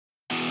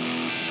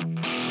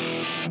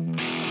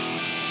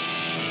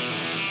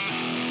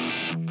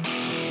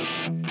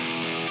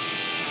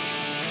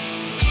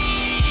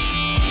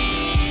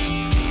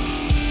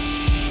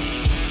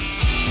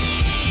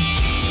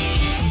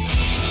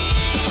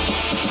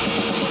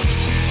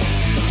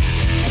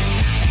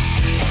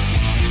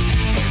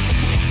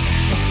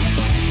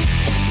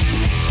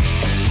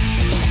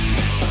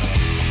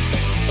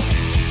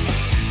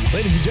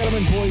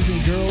gentlemen, boys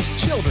and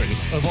girls, children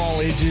of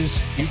all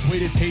ages, you've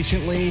waited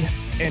patiently,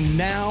 and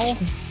now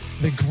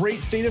the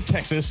great state of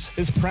Texas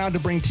is proud to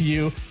bring to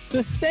you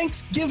the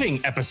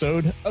Thanksgiving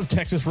episode of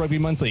Texas Rugby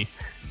Monthly.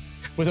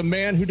 With a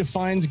man who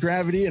defines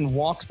gravity and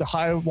walks the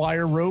high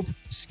wire rope,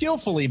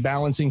 skillfully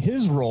balancing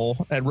his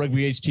role at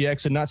Rugby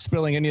HTX and not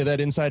spilling any of that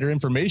insider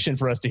information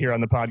for us to hear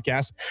on the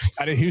podcast,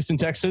 out of Houston,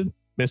 Texas,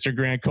 Mr.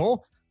 Grant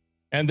Cole.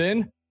 And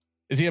then,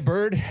 is he a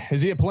bird?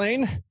 Is he a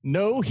plane?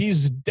 No,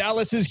 he's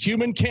Dallas's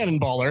human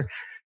cannonballer,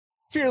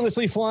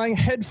 fearlessly flying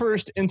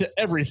headfirst into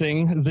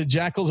everything the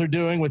Jackals are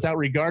doing without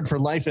regard for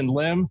life and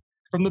limb.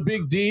 From the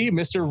Big D,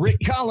 Mr. Rick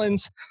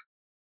Collins.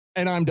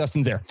 And I'm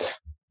Dustin Zare.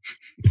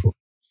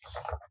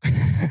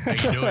 How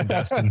you doing,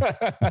 Dustin?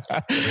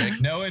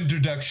 Rick, no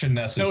introduction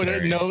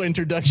necessary. No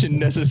introduction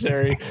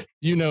necessary.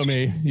 You know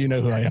me. You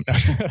know who I am.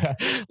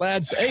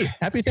 Lads, hey,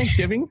 happy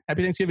Thanksgiving.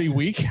 Happy Thanksgiving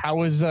week.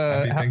 Happy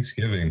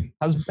Thanksgiving.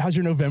 How's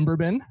your November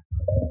been?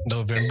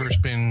 November's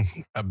been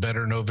a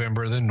better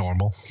November than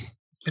normal.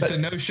 It's a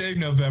no-shave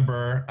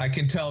November. I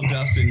can tell,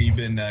 Dustin, you've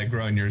been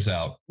growing yours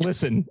out.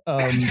 Listen,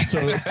 I'm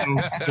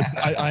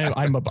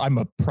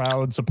a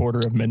proud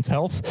supporter of Men's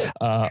Health.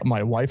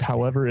 My wife,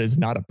 however, is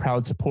not a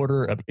proud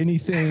supporter of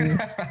anything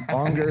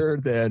longer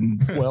than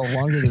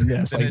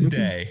this. Than a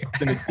day.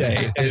 Than a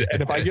day.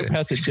 And if I get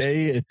past a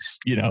day, it's,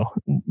 yeah,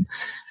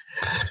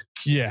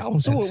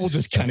 so we'll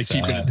just kind of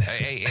keep it.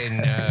 Hey,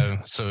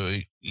 and so,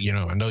 I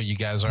know you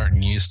guys aren't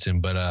in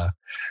Houston, but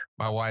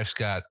my wife's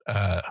got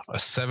a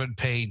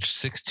 7-page,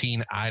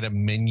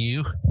 16-item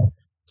menu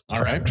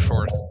prepped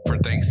for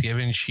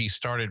Thanksgiving. She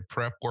started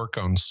prep work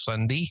on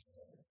Sunday.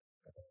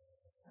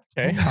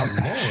 Okay. Oh,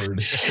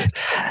 Lord.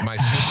 My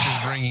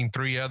sister's bringing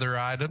 3 other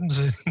items.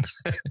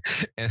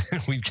 And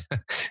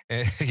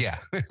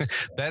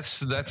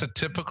that's a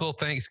typical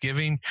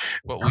Thanksgiving.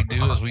 What we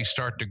do is we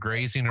start the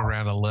grazing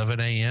around 11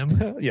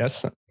 a.m.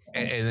 Yes.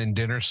 And then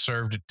dinner's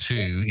served at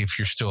 2 if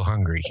you're still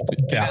hungry.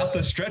 Get out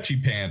the stretchy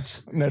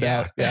pants. No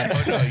doubt. Yeah.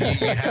 Oh, no,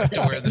 you have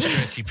to wear the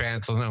stretchy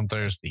pants on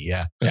Thursday.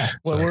 Yeah. Yeah.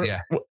 Well,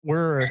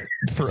 we're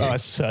for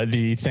us,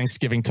 the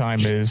Thanksgiving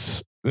time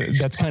that's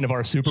kind of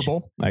our Super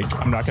Bowl. Like,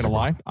 I'm not going to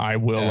lie. I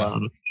will,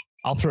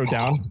 I'll throw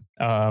down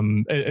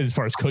as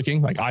far as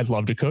cooking. Like, I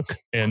love to cook.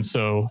 And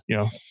so,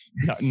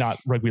 not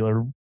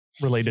regular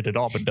related at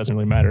all, but it doesn't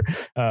really matter.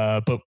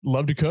 But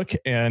love to cook.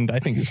 And I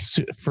think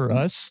for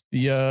us,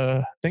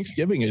 the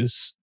Thanksgiving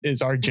is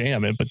our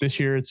jam. But this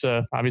year it's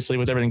obviously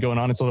with everything going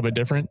on, it's a little bit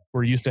different.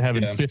 We're used to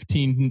having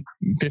 15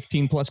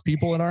 plus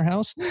people in our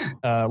house.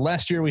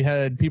 Last year we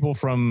had people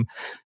from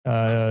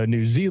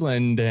New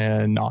Zealand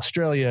and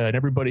Australia and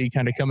everybody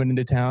kind of coming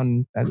into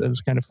town. That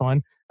was kind of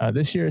fun.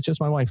 This year it's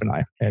just my wife and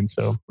I. And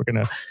so we're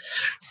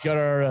got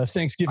our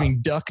Thanksgiving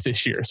duck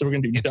this year. So we're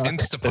going to do it's duck.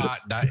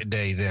 Instapot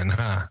day then,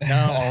 huh?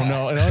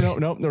 No. We're going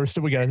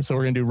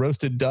to do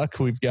roasted duck.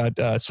 We've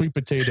got sweet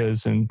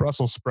potatoes and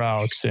Brussels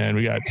sprouts, and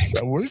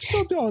we're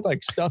still doing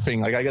like stuffing.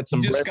 Like I got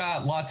some. Just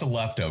got lots of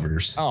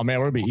leftovers. Oh man,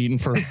 we'll be eating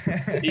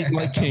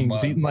like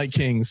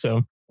kings.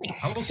 So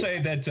I will say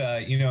that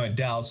in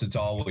Dallas it's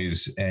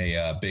always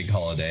a big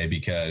holiday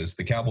because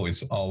the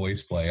Cowboys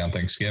always play on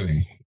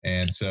Thanksgiving,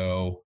 and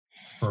so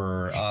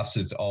for us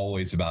it's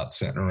always about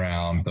sitting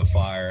around the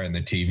fire and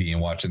the TV and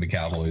watching the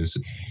Cowboys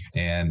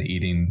and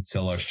eating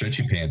till our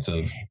stretchy pants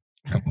have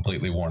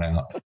completely worn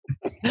out.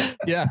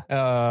 Yeah.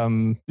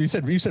 You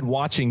said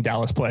watching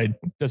Dallas play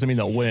doesn't mean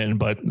they'll win,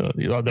 but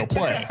they'll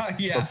play.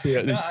 Yeah.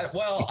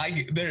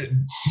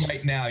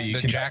 Right now you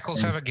the can.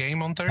 Jackals have a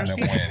game on Thursday.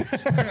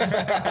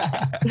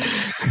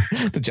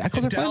 The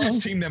Jackals a are Dallas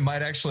team that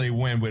might actually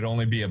win would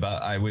only be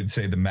about, I would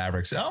say, the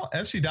Mavericks. Oh,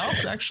 FC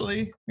Dallas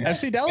actually.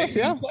 FC Dallas,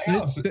 yeah.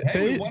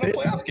 They won a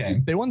playoff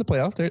game. They won the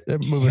playoff. They're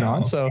moving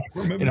on. So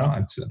we're moving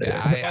on. So,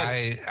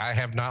 I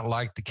have not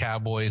liked the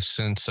Cowboys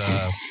since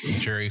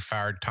Jerry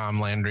fired Tom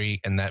Landry,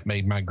 and that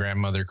made my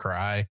grandmother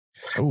cry.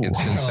 Ooh. And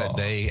since that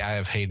day,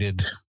 I've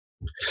hated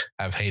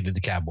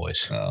the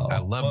Cowboys. I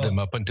loved them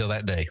up until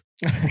that day.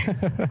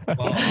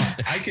 Well,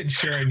 I could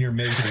share in your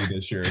misery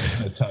this year. It's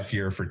been a tough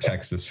year for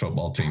Texas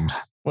football teams.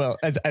 Well,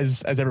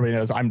 as everybody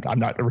knows, I'm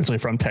not originally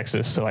from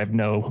Texas, so I have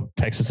no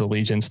Texas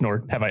allegiance,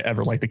 nor have I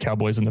ever liked the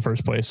Cowboys in the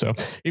first place. So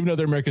even though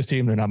they're America's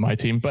team, they're not my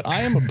team. But I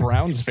am a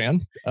Browns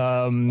fan,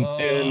 and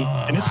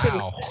it's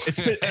been.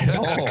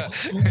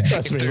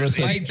 Trust me, there's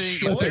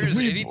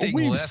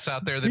anything less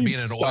out there than being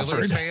an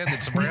Oilers fan,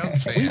 it's a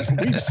Browns fan.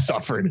 We've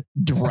suffered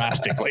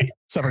drastically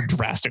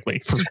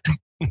for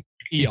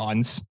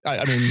eons.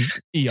 I mean,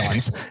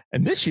 eons.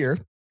 And this year,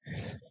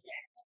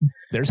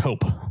 there's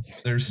hope.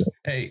 There's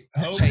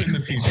hope in the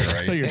future,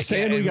 right? So you're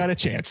saying we got a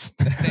chance.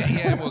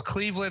 Yeah, well,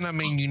 Cleveland, I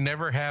mean, you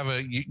never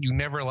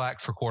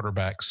lack for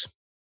quarterbacks.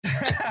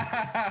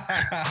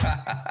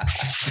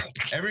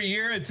 Every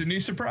year it's a new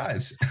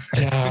surprise.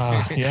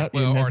 Yeah.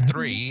 Well, or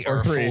 3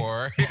 or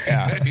 4.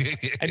 Yeah.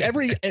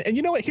 And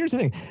you know what? Here's the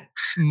thing.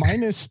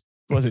 Minus,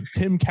 was it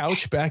Tim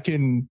Couch back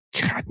in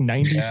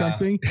 90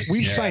 something?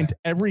 We've signed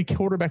every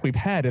quarterback we've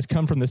had has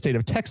come from the state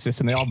of Texas,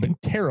 and they all been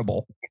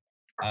terrible.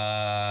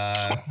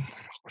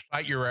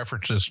 Cite your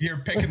references. You're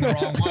picking the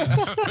wrong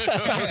ones.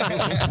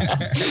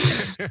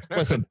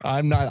 Listen,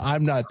 I'm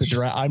not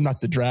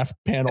the draft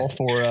panel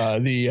for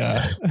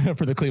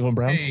the Cleveland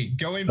Browns. Hey,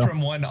 going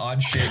from one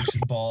odd shaped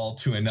ball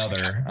to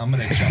another, I'm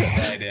gonna jump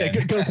right in.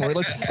 Yeah, go for it.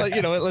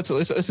 Let's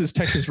this is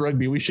Texas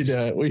rugby. We should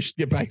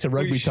get back to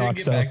rugby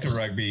talk. Back to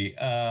rugby.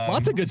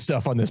 Lots of good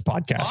stuff on this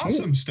podcast.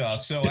 Awesome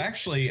stuff. So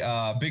actually,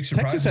 big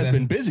surprise. Texas has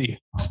been busy.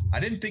 I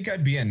didn't think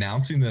I'd be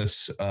announcing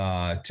this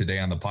today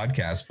on the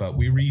podcast, but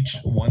we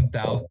reached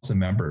 1,000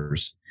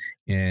 members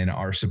in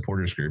our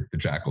supporters group, the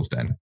Jackal's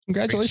Den.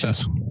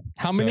 Congratulations!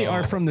 How many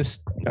are from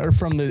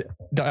the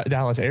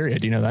Dallas area?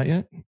 Do you know that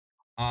yet?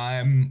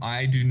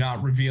 I do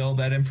not reveal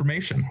that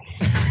information.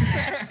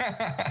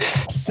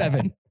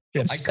 7.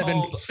 Yeah,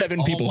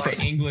 seven people. All my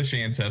English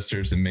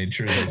ancestors and made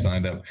sure they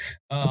signed up.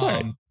 That's all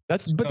right.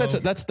 That's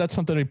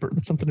something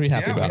to be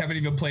happy about. We haven't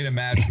even played a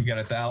match. We got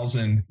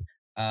 1,000.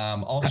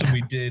 Also,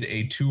 we did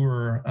a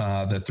tour.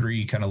 The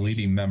 3 kind of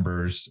leading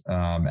members,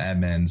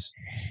 admins,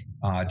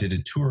 did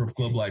a tour of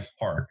Globe Life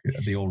Park,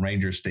 the old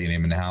Ranger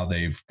Stadium, and how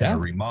they've kind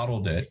of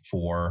remodeled it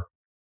for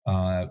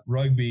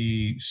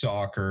rugby,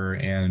 soccer,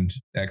 and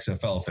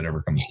XFL if it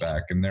ever comes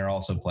back. And they're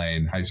also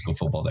playing high school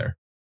football there.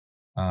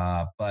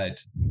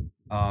 But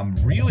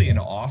really an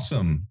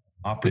awesome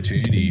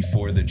opportunity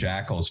for the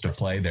Jackals to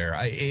play there.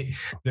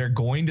 They're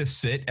going to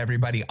sit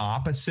everybody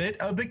opposite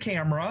of the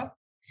camera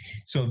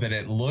so that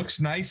it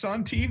looks nice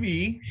on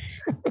TV,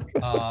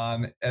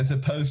 as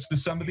opposed to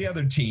some of the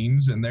other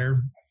teams and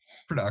their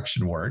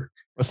production work.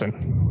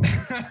 Listen,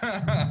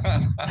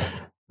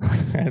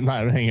 I'm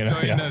not hanging up.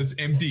 Doing those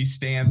empty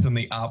stands on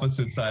the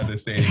opposite side of the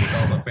stadium with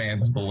all the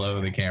fans below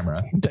the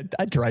camera.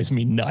 That drives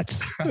me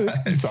nuts.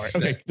 Sorry.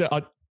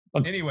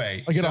 Okay.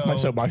 Anyway, I'll get off my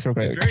soapbox real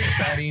quick. It's very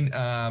exciting.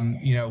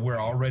 We're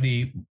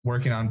already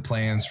working on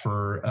plans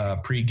for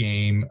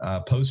pregame.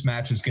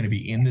 Post-match is going to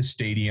be in the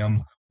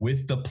stadium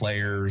with the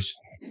players.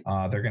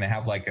 They're going to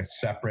have like a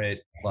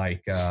separate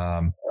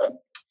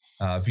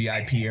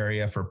VIP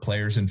area for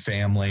players and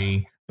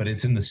family, but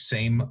it's in the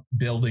same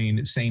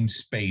building, same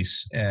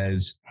space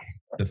as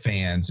the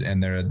fans.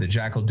 And the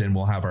Jackal Den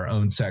will have our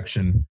own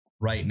section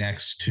right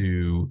next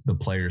to the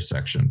players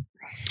section.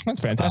 That's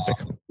fantastic.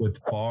 With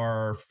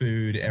bar,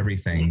 food,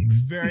 everything.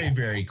 Very,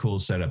 very cool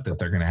setup that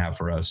they're going to have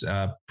for us.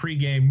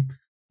 Pre-game,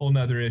 whole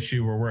nother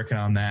issue. We're working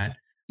on that.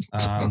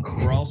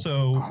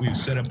 We've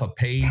set up a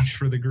page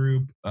for the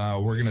group.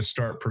 We're going to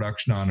start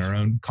production on our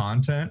own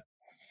content.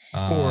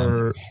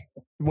 For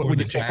what would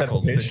the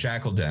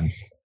Jackal Den.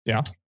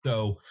 Yeah.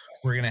 So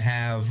we're going to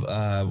have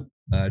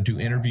do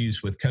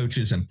interviews with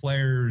coaches and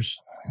players.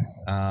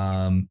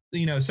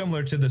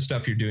 Similar to the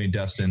stuff you're doing,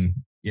 Dustin.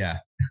 Yeah,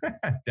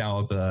 down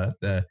with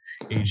the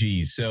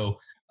AGs. So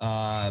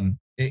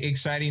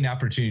exciting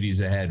opportunities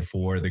ahead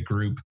for the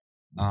group.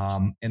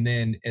 And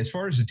then as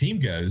far as the team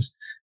goes,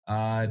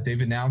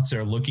 they've announced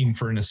they're looking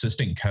for an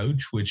assistant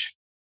coach, which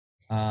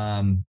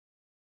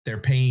they're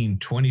paying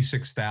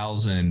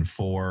 $26,000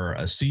 for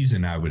a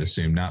season, I would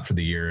assume, not for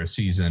the year, a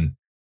season.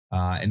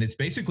 And it's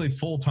basically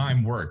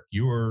full-time work.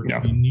 You're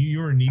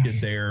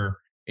needed there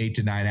 8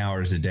 to 9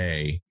 hours a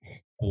day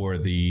for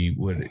the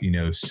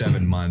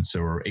 7 months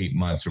or 8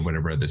 months or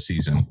whatever of the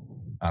season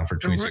for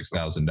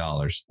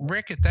 $26,000.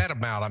 Rick, at that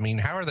amount, I mean,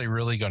 how are they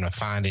really going to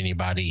find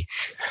anybody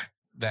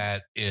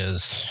that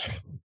is?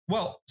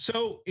 Well,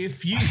 so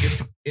if you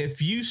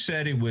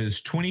said it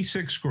was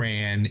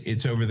 $26,000,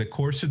 it's over the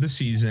course of the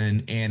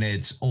season and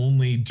it's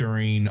only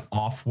during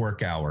off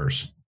work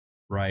hours,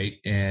 right?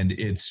 And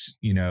it's,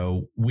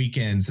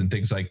 weekends and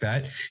things like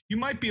that. You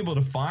might be able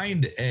to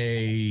find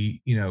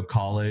a,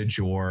 college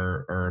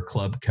or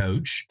club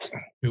coach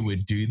who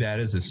would do that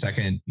as a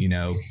second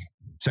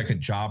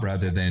job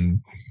rather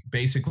than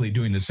basically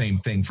doing the same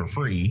thing for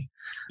free.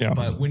 Yeah.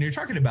 But when you're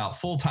talking about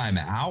full-time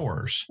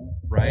hours,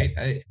 right?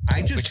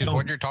 I just Which is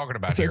what you're talking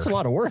about here. It's a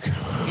lot of work.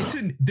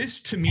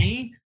 This to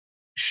me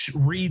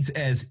reads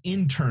as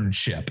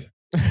internship.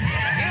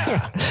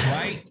 Yeah.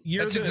 Right.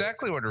 That's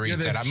exactly what it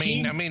reads at. I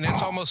mean,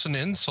 it's almost an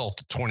insult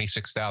to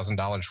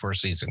 $26,000 for a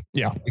season.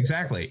 Yeah,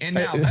 exactly. And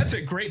now that's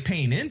a great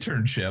paying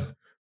internship,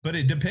 but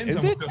it depends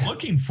on what they're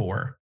looking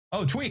for.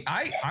 Oh,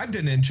 I've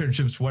done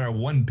internships where I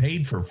wasn't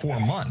paid for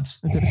 4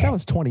 months. That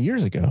was 20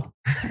 years ago.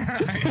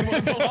 It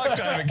was a long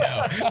time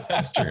ago.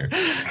 That's true.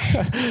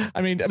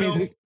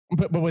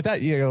 But with that,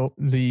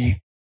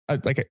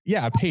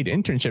 a paid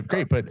internship,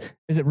 great, but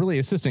is it really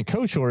assistant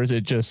coach or is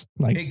it just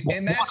like?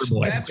 And that's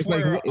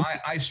where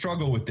I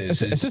struggle with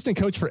this. Assistant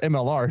coach for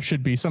MLR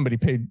should be somebody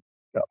paid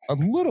a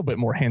little bit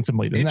more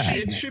handsomely than that.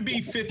 It should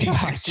be 50,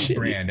 60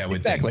 grand, I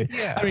would think.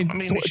 Yeah. I mean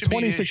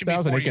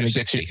 26,000 ain't going to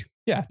get you.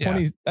 Yeah,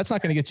 20. That's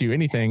not going to get you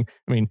anything.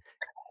 I mean,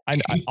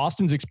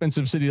 Austin's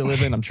expensive city to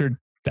live in. I'm sure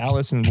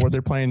Dallas and where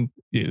they're playing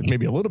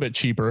maybe a little bit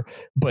cheaper,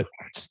 but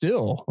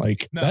still,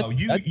 like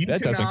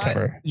that doesn't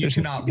cover. You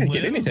cannot live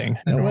get anything.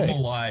 a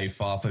normal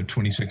life off of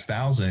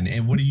 $26,000.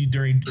 And what do you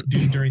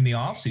do during the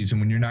off season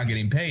when you're not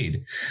getting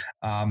paid?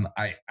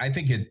 I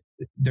think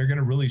they're going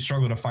to really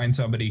struggle to find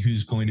somebody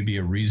who's going to be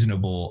a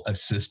reasonable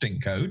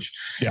assistant coach.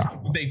 Yeah,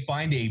 they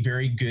find a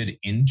very good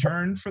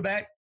intern for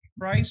that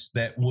price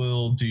that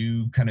will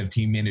do kind of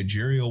team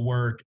managerial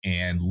work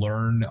and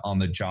learn on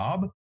the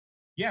job.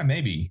 Yeah,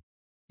 maybe.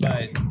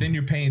 But then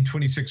you're paying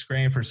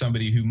 $26,000 for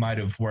somebody who might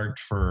have worked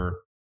for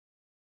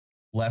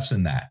less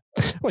than that.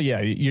 Well,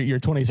 yeah,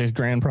 your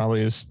 $26,000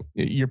 probably is,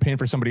 you're paying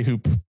for somebody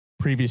who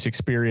previous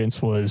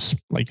experience was,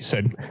 like you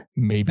said,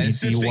 maybe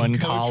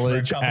D1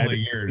 college for a couple of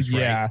years.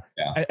 Yeah.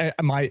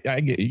 Right?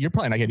 You're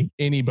probably not getting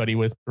anybody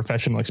with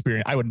professional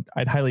experience.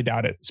 I'd highly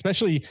doubt it.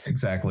 Especially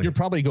you're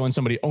probably going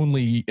somebody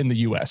only in the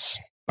US.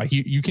 Like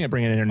you can't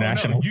bring an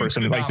international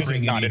person. Like this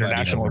is not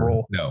international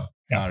role. No.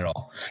 Not at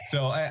all.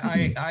 So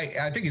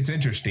I think it's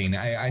interesting.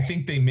 I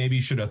think they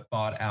maybe should have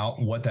thought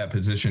out what that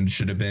position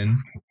should have been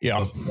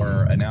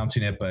before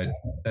announcing it, but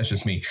that's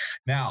just me.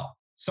 Now,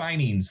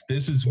 signings.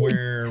 This is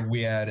where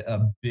we had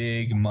a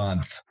big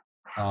month.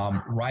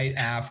 Right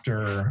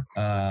after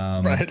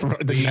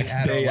the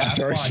next day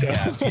after our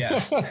podcast, show.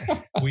 Yes,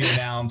 we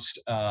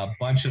announced a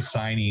bunch of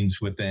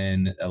signings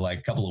within like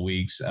a couple of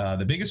weeks.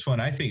 The biggest one,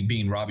 I think,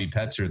 being Robbie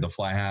Petzer, the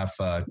fly half,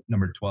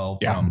 number 12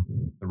 from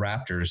the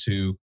Raptors,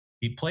 who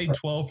he played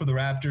 12 for the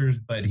Raptors,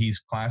 but he's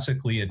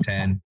classically a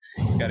 10.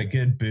 He's got a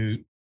good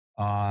boot,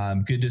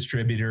 good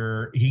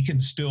distributor. He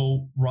can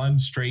still run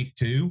straight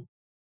too.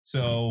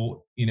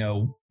 So,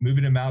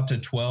 moving him out to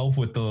 12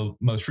 with the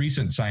most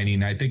recent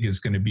signing, I think is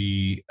going to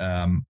be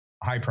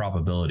high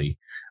probability.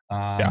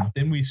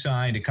 Then we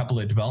signed a couple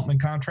of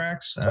development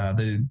contracts.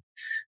 The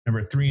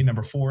number 3 and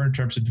number 4 in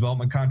terms of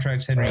development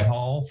contracts, Henry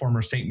Hall,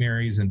 former St.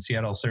 Mary's and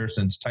Seattle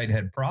Saracens tight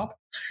head prop.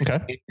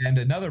 Okay. And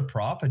another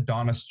prop,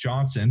 Adonis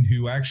Johnson,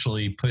 who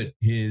actually put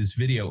his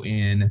video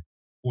in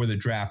for the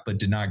draft, but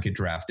did not get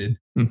drafted.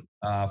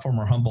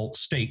 Former Humboldt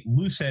State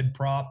loosehead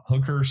prop,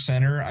 hooker,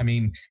 center. I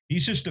mean,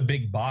 he's just a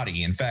big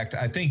body. In fact,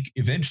 I think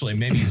eventually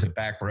maybe he's a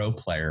back row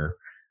player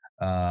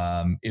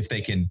if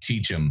they can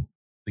teach him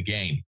the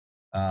game.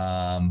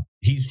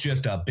 He's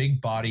just a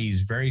big body.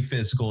 He's very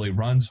physical. He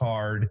runs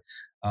hard,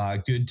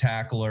 good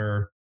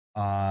tackler,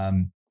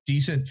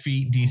 decent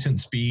feet,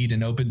 decent speed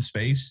and open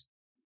space.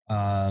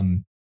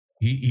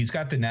 He's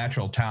got the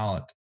natural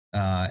talent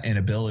and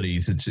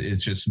abilities.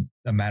 It's just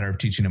a matter of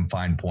teaching him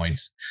fine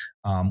points,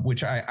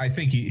 which I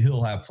think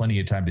he'll have plenty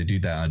of time to do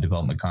that on a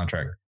development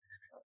contract.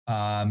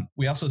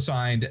 We also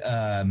signed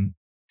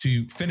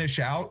to finish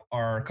out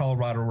our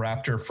Colorado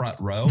Raptor front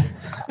row,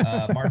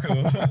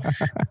 Marco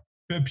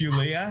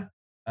Pipulia,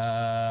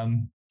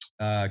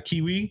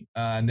 Kiwi.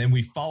 And then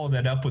we followed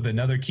that up with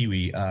another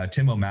Kiwi,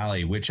 Tim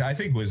O'Malley, which I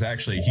think was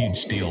actually a huge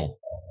steal.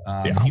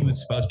 He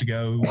was supposed to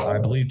go, I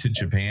believe, to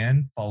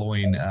Japan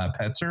following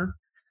Petzer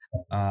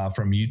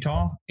from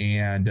Utah.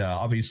 And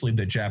obviously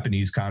the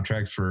Japanese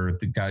contracts for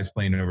the guys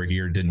playing over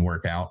here didn't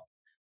work out.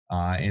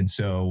 And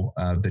so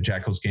the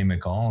Jackals gave him a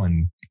call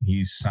and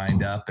he's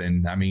signed up.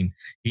 And I mean,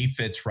 he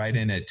fits right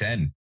in at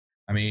 10.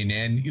 I mean,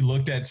 and you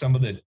looked at some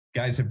of the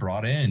guys that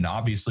brought in,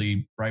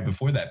 obviously right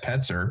before that,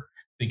 Petzer,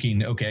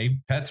 thinking, okay,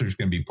 Petzer's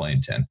going to be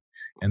playing 10.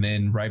 And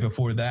then right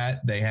before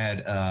that, they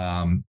had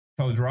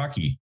Coach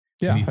Rocky.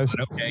 Yeah. He thought,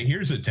 okay,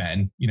 here's a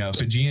 10,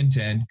 Fijian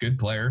 10, good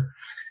player.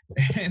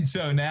 And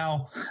so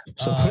now,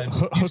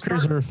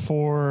 hookers are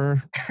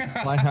 4,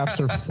 fly halves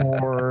are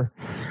 4.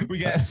 We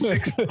got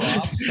 6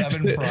 props,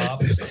 7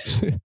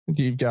 props.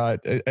 You've got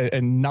a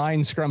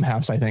 9 scrum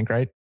halves, I think,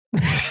 right?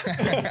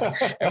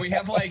 And we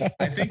have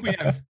I think we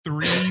have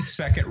 3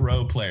 second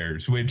row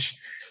players, which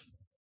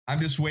I'm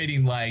just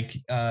waiting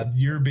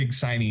your big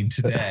signing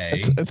today.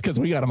 It's because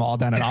we got them all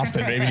down in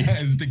Austin, baby.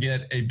 Is to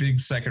get a big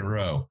second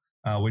row,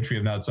 which we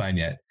have not signed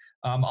yet.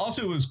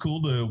 Also, it was cool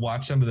to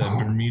watch some of the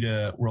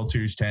Bermuda World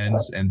Series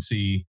 10s and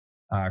see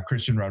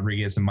Christian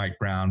Rodriguez and Mike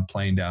Brown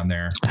playing down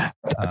there.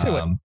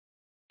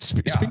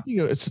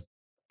 Speaking of,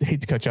 I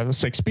hate to cut you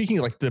off. It's speaking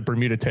of the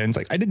Bermuda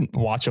 10s, I didn't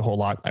watch a whole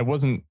lot. It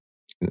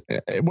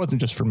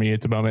wasn't just for me at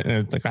the moment.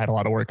 And I had a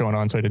lot of work going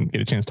on, so I didn't get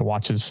a chance to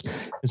watch as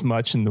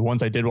much. And the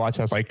ones I did watch,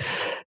 I was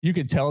you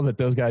could tell that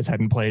those guys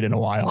hadn't played in a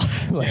while.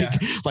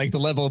 The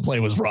level of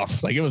play was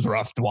rough. It was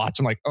rough to watch.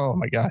 I'm oh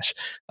my gosh.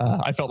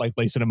 I felt like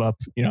lacing them up,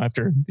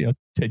 after,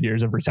 10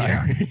 years of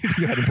retiring.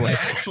 You had to play.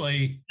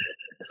 Actually,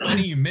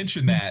 funny you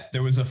mentioned that.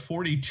 There was a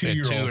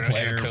 42-year-old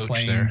player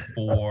playing there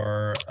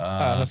for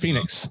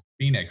Phoenix.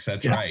 Phoenix,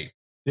 that's right.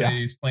 Yeah,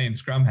 he's playing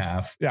scrum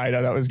half. Yeah, I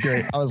know, that was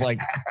great. I was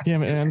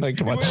damn it, man!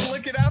 Come on. You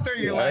look it out there.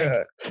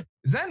 You're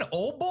is that an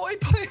old boy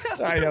playing out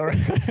there? I know.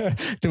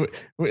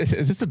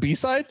 Is this a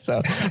B-side?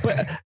 So,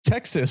 but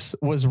Texas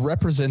was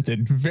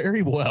represented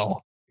very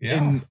well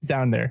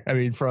down there. I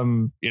mean,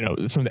 from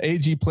the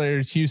AG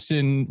players,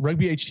 Houston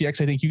Rugby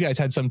HTX. I think you guys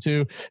had some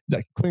too.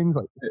 Queens,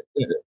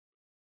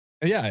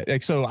 yeah,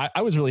 so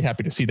I was really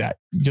happy to see that,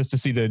 just to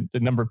see the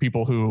number of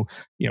people who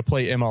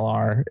play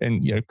MLR,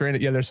 and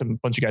granted, there's some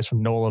bunch of guys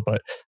from NOLA,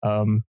 but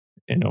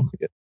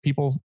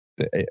people,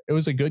 it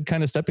was a good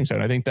kind of stepping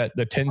stone. I think that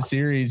the 10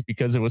 series,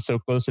 because it was so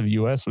close to the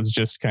US, was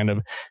just kind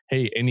of,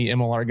 hey, any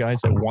MLR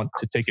guys that want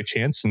to take a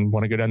chance and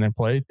want to go down there and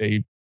play,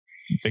 they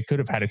could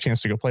have had a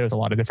chance to go play with a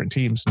lot of different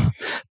teams and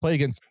play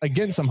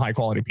against some high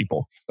quality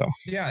people. So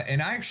yeah,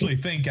 and I actually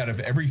think out of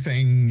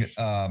everything,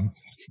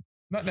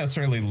 not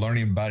necessarily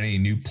learning about any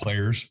new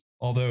players,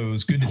 although it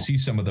was good to see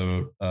some of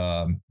the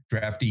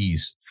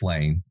draftees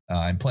playing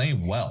and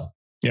playing well.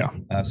 Yeah,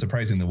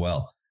 surprisingly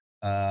well.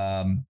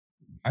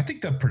 I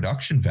think the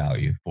production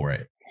value for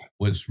it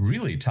was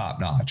really top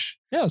notch.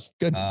 Yeah, it's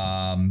good.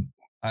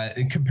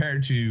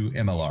 Compared to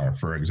MLR,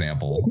 for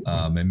example,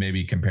 and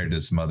maybe compared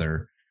to some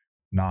other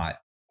not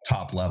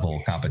top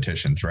level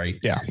competitions, right?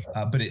 Yeah.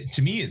 But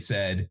to me, it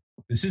said,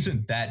 this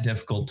isn't that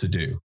difficult to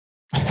do.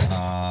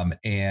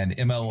 And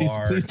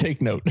MLR, please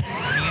take note.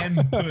 Can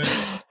put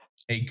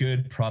a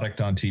good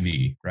product on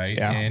TV, right?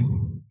 Yeah.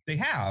 And they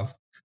have,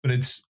 but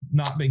it's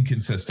not been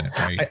consistent,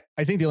 right?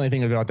 I think the only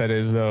thing about that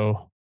is,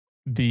 though,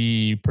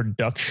 the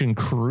production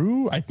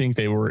crew, I think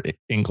they were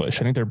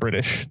English. I think they're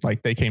British.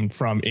 Like, they came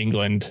from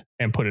England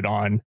and put it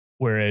on.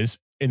 Whereas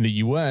in the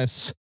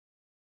US,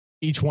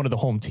 each one of the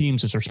home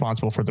teams is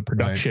responsible for the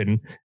production,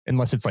 right,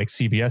 unless it's like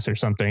CBS or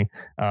something.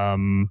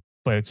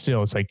 But it's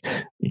still, it's like,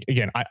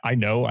 again, I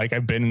know, like,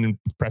 I've been in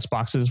press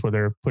boxes where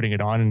they're putting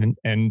it on,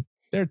 and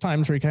there are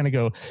times where you kind of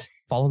go,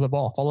 follow the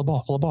ball.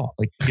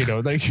 Like,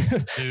 like,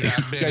 dude,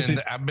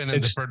 I've been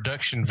in the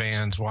production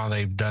vans while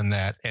they've done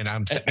that. And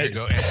I'm sitting there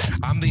going,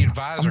 I'm the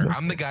advisor.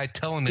 I'm the guy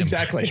telling them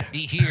exactly be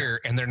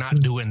here, and they're not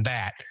doing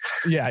that.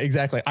 Yeah,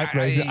 exactly.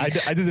 I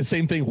did the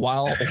same thing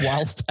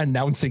whilst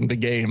announcing the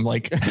game,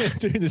 like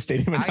during the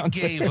stadium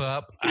announcer. I gave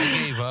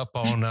up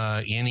on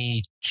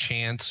any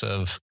chance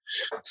of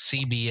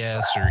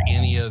CBS or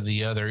any of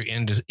the other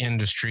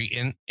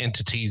industry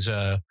entities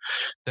that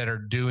are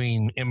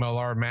doing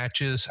MLR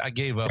matches. I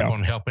gave up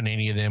on helping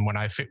any of them when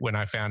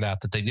I found out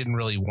that they didn't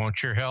really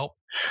want your help.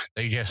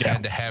 They just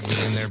had to have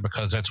me in there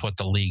because that's what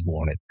the league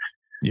wanted.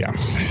 Yeah.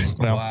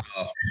 Well, wow.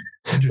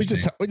 We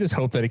just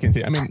hope that it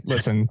continues. I mean,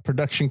 listen,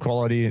 production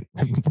quality,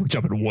 we're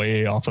jumping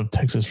way off of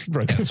Texas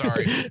Rugby. That's all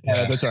right.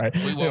 Yeah, that's all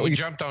right. We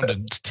jumped onto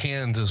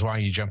 10s is why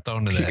you jumped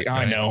onto that.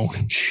 I know.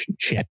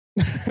 Shit.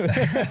 Okay,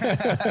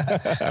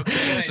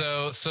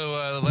 so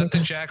let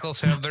the Jackals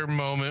have their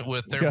moment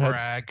with their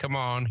brag. Come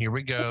on, here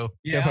we go.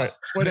 Yeah.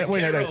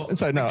 Wait.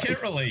 Sorry, no.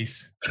 Kit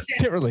release.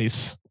 Kit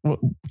release. Well,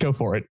 go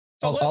for it.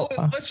 So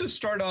let's just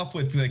start off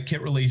with the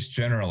kit release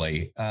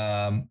generally.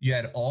 You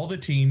had all the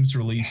teams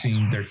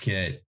releasing their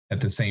kit at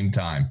the same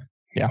time.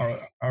 Yeah.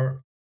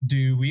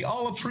 Do we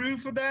all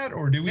approve of that,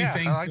 or do we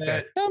think I like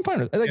that? Yeah, I'm fine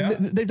with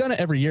it. They've done it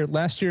every year.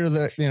 Last year,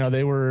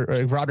 they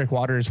were Roderick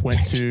Waters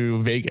went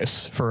to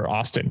Vegas for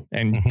Austin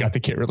and got the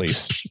kit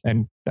release,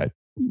 and that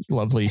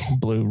lovely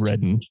blue,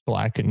 red, and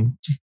black and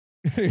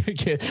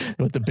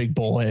with the big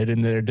bull head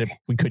in there that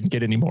we couldn't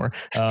get anymore.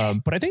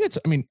 But I think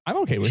I'm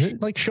okay with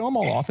it. Like, show them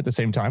all off at the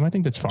same time. I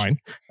think that's fine.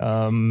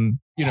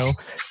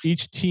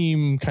 Each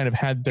team kind of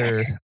had I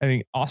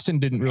think Austin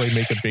didn't really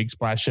make a big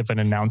splash of an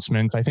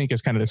announcement. I think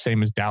it's kind of the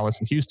same as Dallas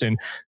and Houston.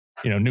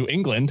 New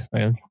England,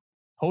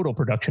 total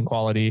production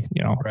quality,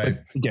 right.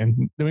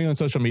 Again, New England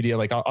social media,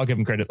 like I'll give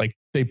them credit. Like,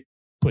 they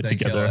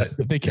kill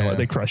it.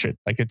 They crush it.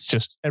 Like, it's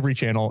just every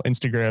channel,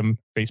 Instagram,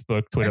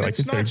 Facebook, Twitter. And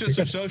it's not just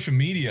their social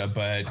media,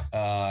 but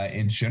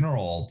in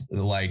general,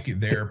 like,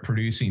 they're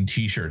producing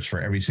T-shirts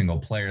for every single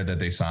player that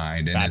they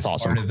signed, and that's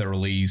awesome. Part of the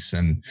release,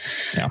 and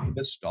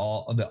just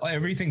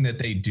everything that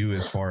they do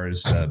as far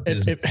as the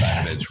business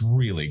side of it's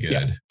really good.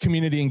 Yeah.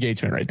 Community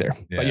engagement right there.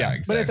 Yeah,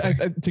 exactly.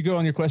 But to go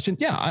on your question,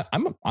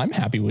 I'm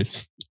happy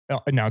with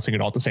announcing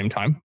it all at the same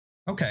time.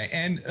 Okay.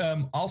 And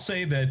I'll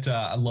say that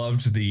I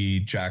loved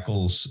the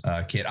Jackals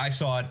kit. I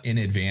saw it in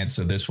advance,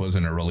 so this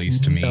wasn't a release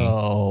to me.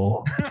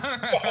 No.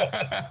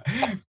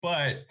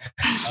 But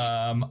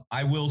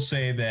I will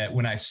say that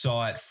when I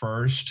saw it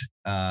first,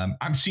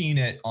 I'm seeing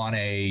it on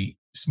a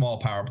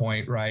small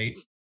PowerPoint, right?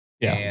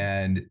 Yeah.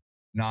 And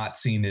not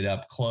seeing it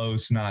up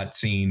close, not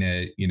seeing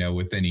it,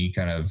 with any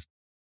kind of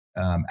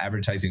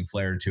advertising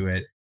flair to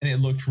it. And it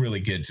looked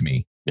really good to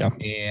me. Yeah.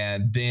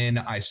 And then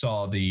I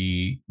saw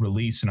the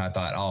release and I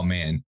thought, oh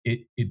man,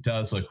 it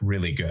does look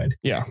really good.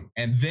 Yeah.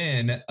 And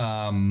then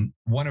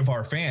one of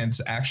our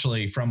fans,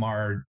 actually from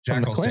our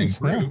Jackals Den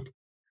group,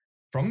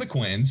 from the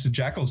Quins, the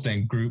Jackals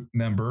Den group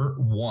member,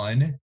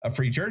 won a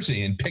free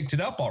jersey and picked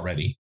it up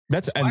already.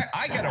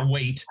 I gotta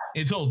wait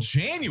until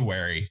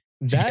January.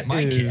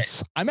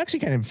 I'm actually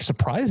kind of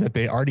surprised that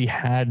they already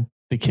had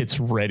the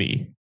kits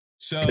ready.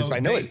 So I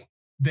know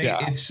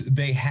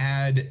they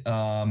had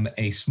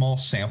a small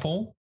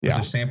sample for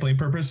the sampling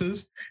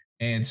purposes,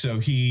 and so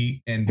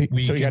we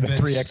got a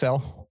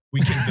 3XL.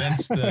 We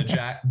convinced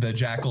the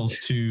Jackals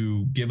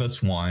to give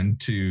us one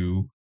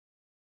to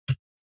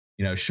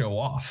show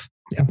off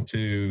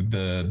to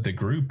the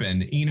group,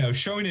 and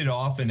showing it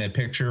off in a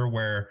picture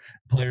where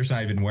players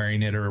not even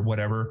wearing it or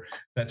whatever,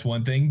 that's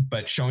one thing,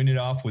 but showing it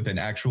off with an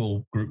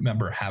actual group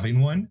member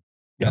having one,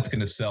 that's going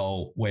to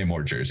sell way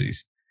more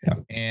jerseys. Yeah.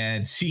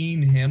 And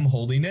seeing him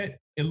holding it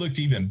it looked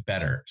even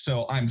better.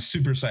 So I'm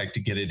super psyched to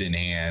get it in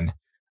hand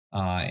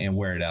and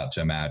wear it out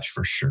to a match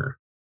for sure.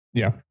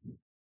 Yeah.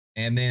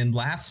 And then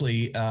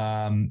lastly,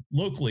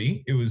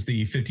 locally, it was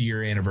the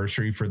 50-year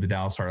anniversary for the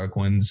Dallas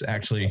Harlequins.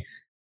 Actually,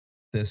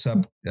 this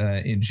up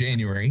in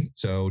January,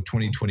 so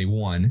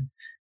 2021.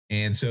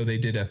 And so they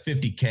did a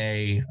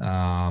 50K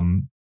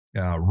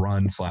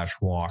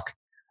run/walk,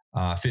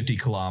 50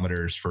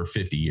 kilometers for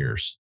 50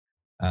 years.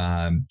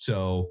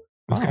 So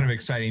it was kind of an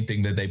exciting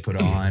thing that they put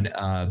on.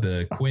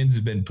 The Quins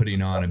have been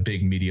putting on a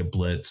big media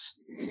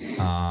blitz,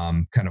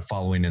 kind of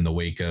following in the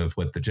wake of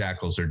what the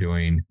Jackals are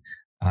doing.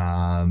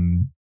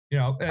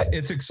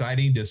 It's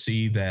exciting to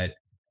see that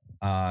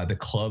the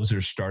clubs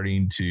are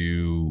starting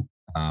to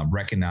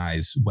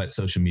recognize what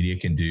social media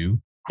can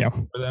do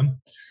for them.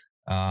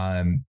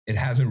 It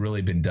hasn't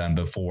really been done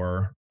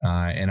before.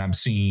 And I'm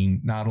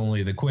seeing not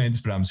only the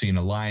Quins, but I'm seeing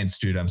Alliance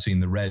do it. I'm seeing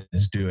the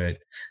Reds do it.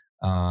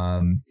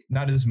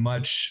 Not as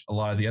much. A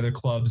lot of the other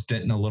clubs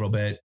didn't a little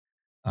bit.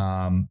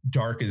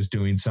 Dark is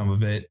doing some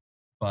of it,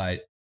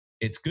 but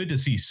it's good to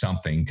see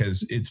something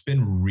because it's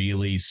been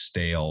really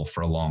stale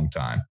for a long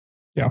time.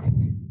 Yeah.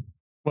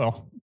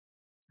 Well,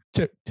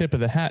 tip of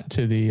the hat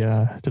to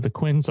the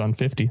Quins on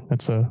 50.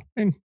 It's a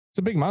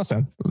big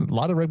milestone. A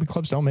lot of rugby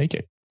clubs don't make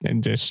it,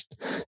 and just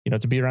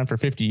to be around for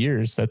 50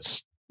 years.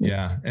 That's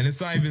and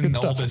it's not even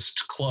the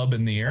oldest club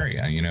in the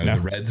area.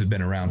 The Reds have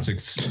been around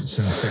since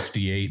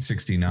 68,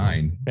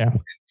 69. Yeah,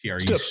 TRE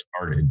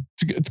started.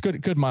 It's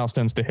good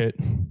milestones to hit.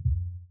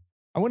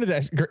 I wanted to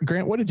ask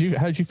Grant,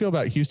 how did you feel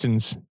about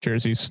Houston's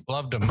jerseys?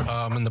 Loved them.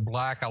 In the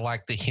black, I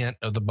like the hint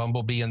of the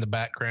bumblebee in the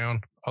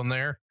background on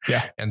there.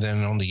 Yeah. And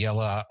then on the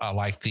yellow, I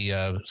like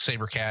the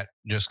saber cat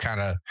just kind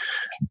of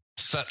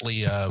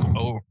subtly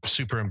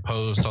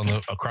superimposed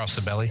across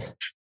the belly.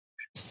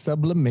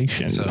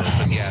 Sublimation. So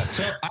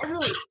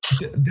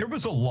there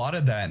was a lot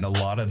of that in a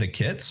lot of the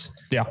kits.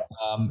 Yeah.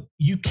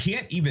 You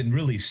can't even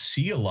really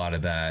see a lot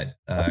of that,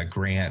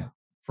 Grant,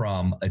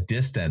 from a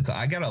distance.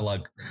 I gotta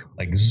like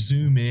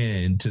zoom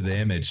in to the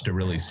image to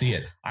really see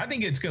it. I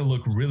think it's gonna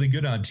look really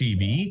good on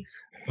TV,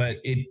 but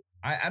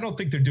I don't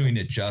think they're doing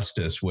it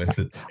justice with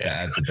the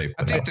ads that they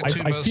put. I think the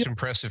two most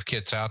impressive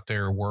kits out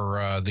there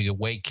were the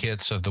away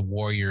kits of the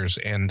Warriors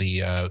and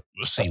the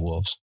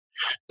Seawolves.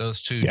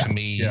 Those two to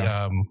me,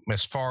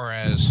 as far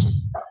as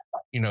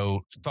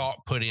thought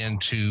put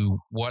into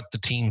what the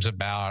team's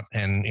about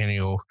and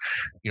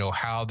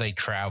how they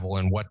travel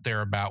and what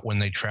they're about when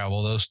they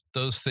travel,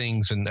 those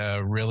things, and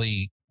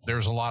really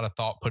there's a lot of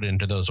thought put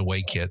into those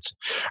away kits.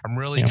 I'm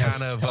really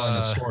kind of telling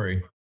the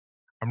story.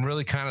 I'm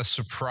really kind of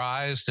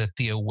surprised at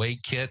the away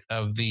kit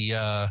of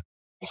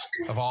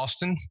of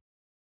Austin.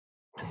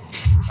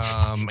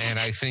 And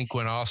I think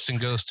when Austin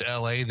goes to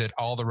LA, that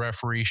all the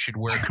referees should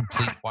wear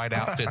complete white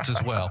outfits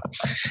as well.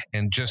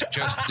 And did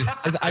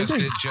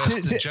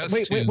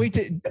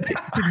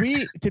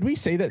we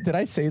say that? Did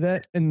I say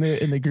that in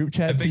the group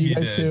chat to you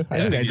guys too? I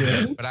think I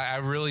did. But I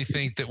really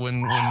think that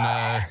when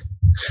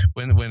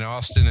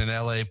Austin and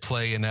LA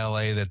play in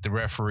LA, that the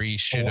referees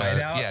should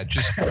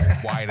just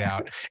white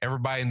out.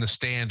 Everybody in the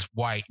stands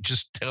white.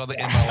 Just tell the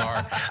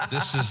MLR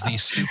this is the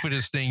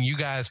stupidest thing. You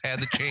guys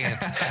had the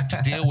chance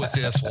to deal with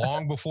this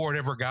long before it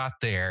ever got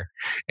there,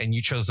 and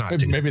you chose not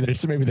to. Maybe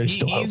there's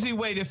still easy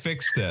way to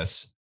fix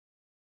this.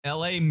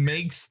 LA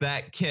makes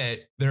that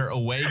kit their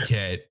away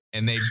kit,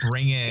 and they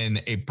bring in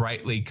a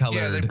brightly colored.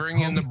 Yeah, they bring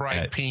in the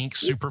bright pink,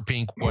 super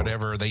pink,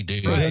 whatever they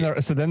do.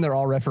 So then they're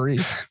all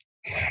referees.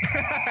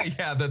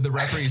 The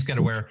referee's got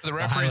to wear. The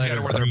referee's got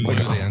to wear their blue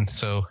then.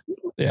 So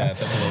yeah,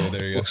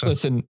 there you go.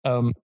 Listen,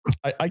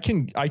 I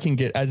can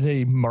get, as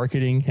a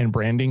marketing and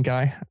branding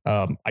guy,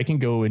 I can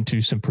go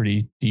into some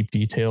pretty deep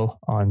detail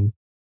on.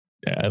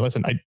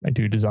 Listen, I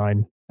do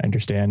design. I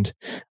understand.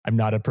 I'm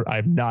not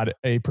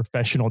a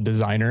professional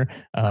designer.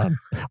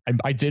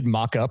 I did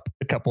mock up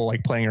a couple,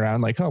 playing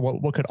around,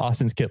 what could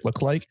Austin's kit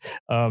look like?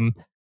 I'm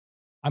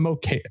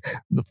okay.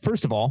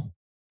 First of all,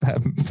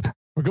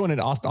 we're going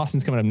into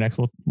Austin's coming up next.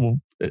 We'll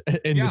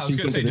end the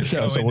sequence of the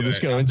show, so we'll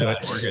just go into it.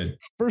 We're good.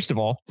 First of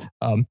all,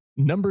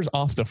 numbers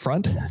off the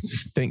front.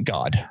 Thank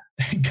God.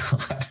 Thank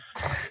God.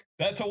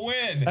 That's a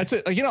win. That's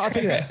it. I'll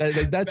tell you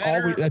that.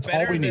 That's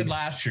all we need.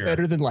 Last year.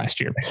 Better than last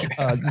year.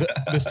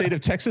 The state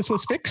of Texas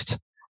was fixed.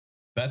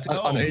 That's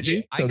on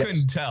AG. I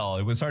couldn't tell.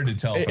 It was hard to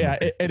tell.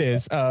 It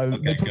is.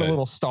 They put a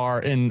little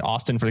star in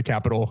Austin for the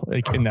capital,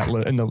 in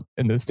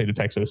the state of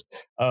Texas.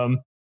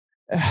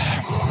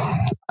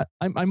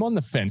 I'm on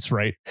the fence,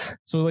 right?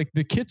 So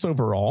the kits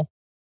overall,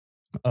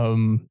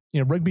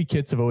 rugby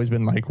kits have always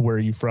been where are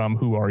you from?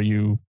 Who are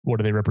you? What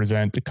do they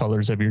represent? The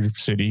colors of your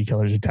city,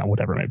 colors of town,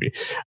 whatever it may be.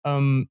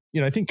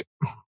 I think,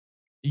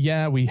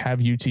 we have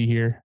UT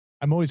here.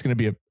 I'm always going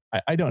to be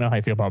I don't know how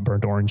I feel about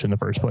burnt orange in the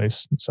first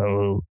place.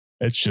 So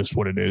it's just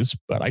what it is,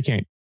 but I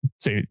can't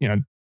say, not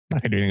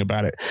gonna do anything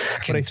about it.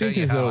 But I think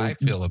how I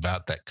feel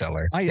about that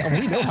color. We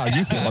know how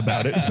you feel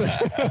about it. So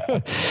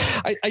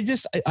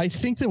I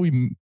think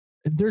that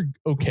they're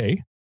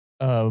okay.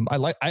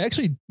 I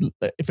actually,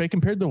 if I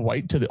compared the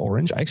white to the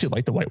orange, I actually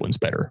like the white ones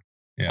better.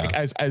 like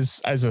as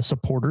a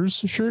supporters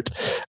shirt.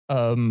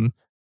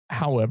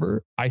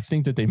 However, I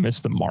think that they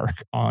missed the mark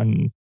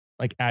on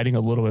like adding a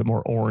little bit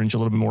more orange, a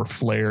little bit more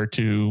flair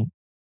to,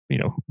 you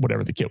know,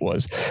 whatever the kit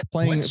was.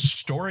 What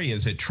story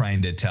is it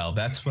trying to tell?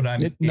 That's what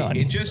I'm.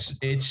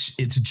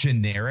 It's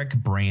generic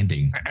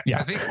branding. Yeah,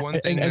 I think one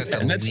thing that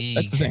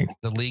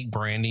the league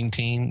branding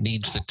team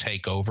needs to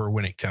take over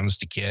when it comes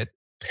to kit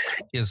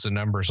is the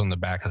numbers on the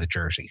back of the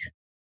jersey.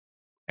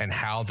 And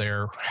how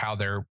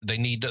they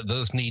need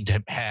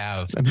to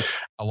have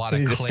a lot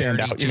of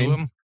clarity to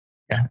them.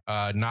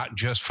 Yeah. Not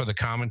just for the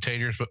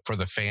commentators, but for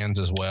the fans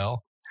as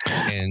well.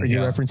 And, are you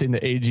referencing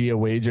the AG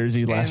away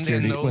jersey last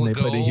year when they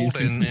played in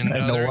Houston?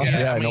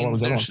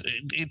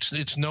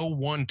 It's no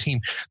one team.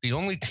 The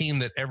only team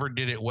that ever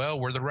did it well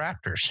were the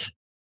Raptors.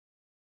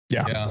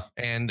 Yeah.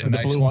 And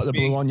the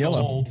blue on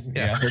yellow. Gold.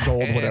 Yeah. The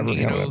gold, and, whatever.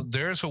 You know,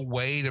 there's a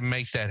way to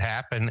make that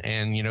happen.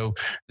 And, you know,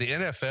 the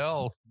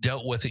NFL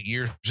dealt with it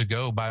years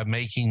ago by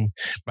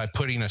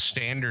putting a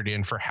standard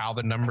in for how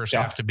the numbers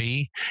have to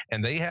be.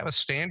 And they have a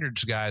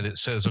standards guy that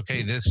says,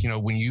 okay, this, you know,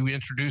 when you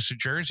introduce the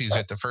jerseys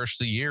at the first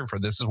of the year for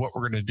this is what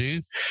we're going to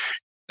do.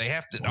 They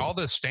have to, all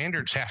the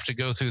standards have to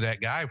go through that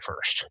guy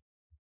first.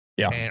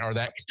 Yeah. Or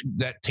that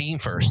team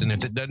first. And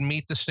if it doesn't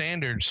meet the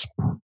standards,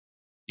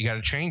 you got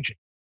to change it.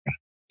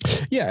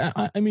 Yeah,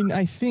 I mean,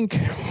 I think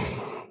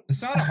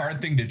it's not a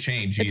hard thing to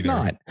change either. It's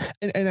not,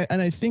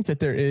 and I think that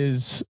there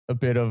is a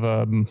bit of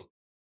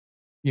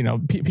you know,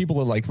 people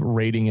are like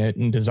rating it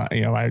and design.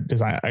 You know, I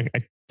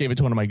gave it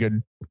to one of my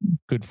good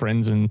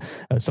friends and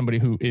somebody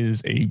who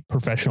is a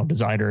professional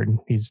designer, and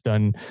he's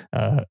done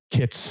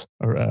kits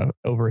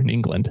over in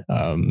England,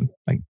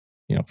 like,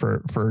 you know,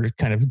 for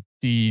kind of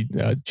the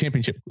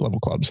championship level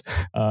clubs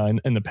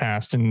in the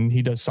past, and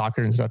he does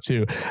soccer and stuff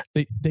too.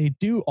 They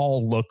do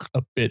all look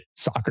a bit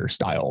soccer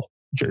style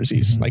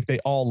jerseys. Mm-hmm. Like they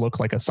all look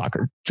like a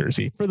soccer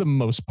jersey for the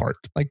most part.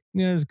 Like,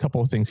 you know, there's a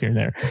couple of things here and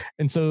there,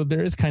 and so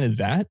there is kind of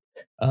that.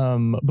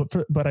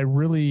 But I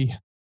really,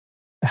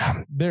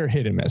 they're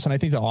hit and miss, and I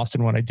think the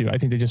Austin one, I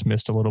think they just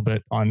missed a little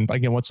bit on,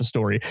 again, what's the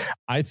story?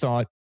 I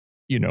thought,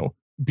 you know,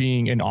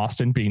 being in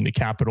Austin, being the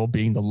capital,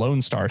 being the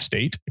Lone Star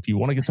State, if you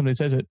want to get somebody that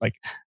says it, like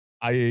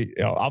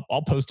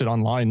I'll post it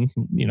online,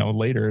 you know,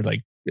 later.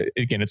 Like,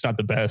 again, it's not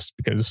the best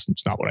because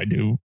it's not what I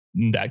do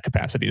in that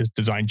capacity, is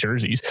design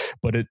jerseys,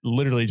 but it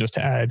literally just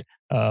had,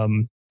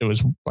 it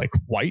was like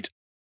white.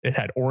 It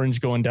had orange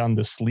going down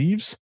the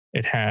sleeves.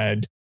 It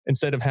had,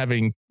 instead of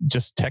having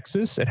just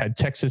Texas, it had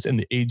Texas and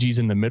the AGs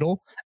in the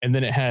middle. And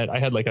then I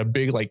had like a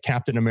big, like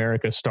Captain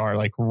America star,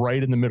 like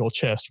right in the middle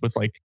chest with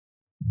like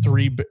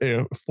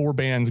 4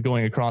 bands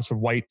going across with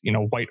white, you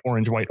know, white,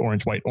 orange,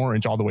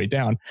 all the way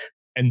down.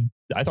 And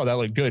I thought that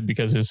looked good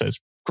because it says,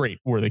 great,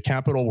 we're the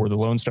capital, we're the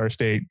Lone Star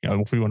State. You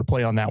know, if we want to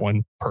play on that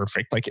one,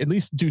 perfect. Like, at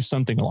least do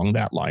something along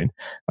that line.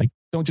 Like,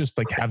 don't just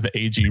like have the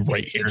AG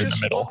right here in the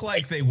middle. It looked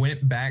like they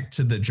went back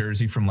to the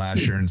jersey from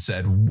last year and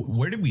said,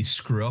 where did we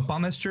screw up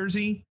on this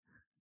jersey?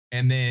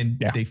 And then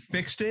they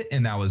fixed it,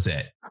 and that was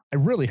it. I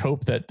really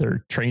hope that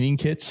their training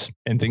kits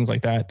and things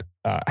like that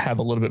have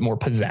a little bit more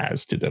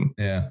pizzazz to them.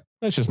 Yeah.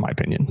 That's just my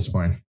opinion. That's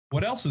fine.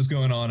 What else is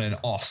going on in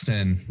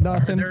Austin?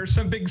 Nothing. There are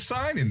some big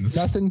signings.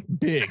 Nothing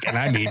big, and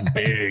I mean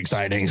big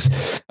signings.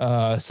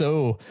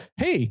 So,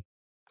 hey,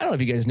 I don't know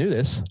if you guys knew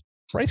this.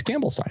 Bryce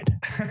Campbell signed.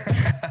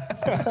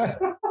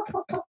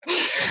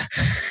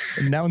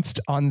 Announced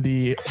on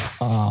the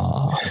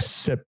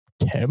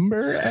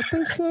September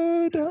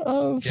episode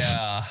of...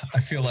 Yeah, I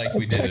feel like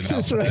we did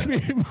Texas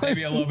Rugby.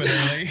 Maybe a little bit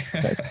early.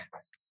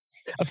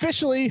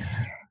 Officially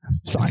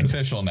signed. It's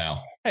official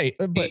now. Hey,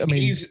 but I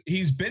mean,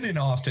 he's been in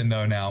Austin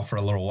though now for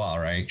a little while,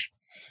 right?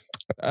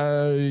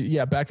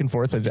 Yeah, back and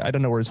forth. I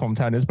don't know where his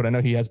hometown is, but I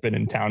know he has been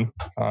in town.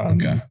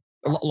 Okay.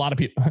 A lot of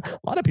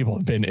people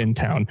have been in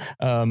town,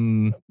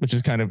 which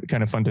is kind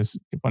of fun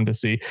to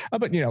see.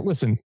 But you know,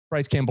 listen,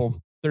 Bryce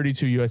Campbell,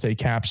 32 USA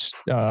caps,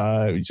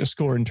 just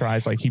scoring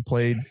tries like he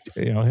played.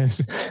 You know,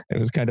 it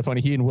was kind of funny.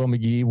 He and Will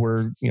McGee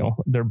were, you know,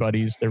 they're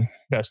buddies, they're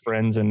best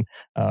friends, and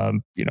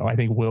you know, I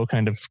think Will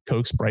kind of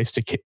coaxed Bryce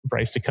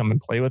to come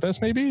and play with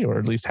us, maybe, or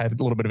at least had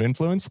a little bit of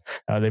influence.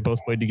 They both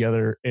played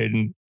together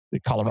in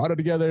Colorado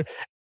together.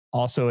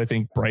 Also, I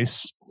think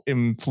Bryce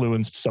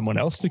influenced someone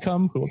else to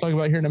come, who we'll talk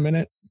about here in a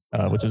minute,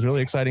 which is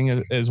really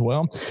exciting as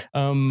well.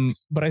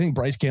 But I think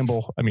Bryce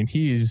Campbell, I mean,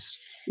 he's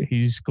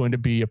going to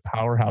be a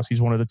powerhouse.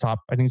 He's one of the top,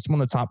 I think he's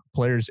one of the top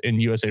players in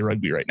USA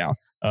Rugby right now.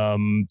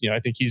 You know, I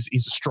think he's a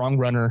strong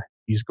runner.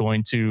 He's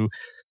going to, you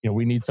know,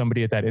 we need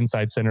somebody at that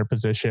inside center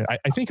position.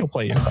 I think he'll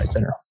play inside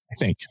center. I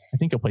think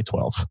he'll play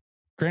 12.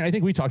 Grant, I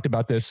think we talked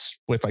about this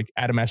with like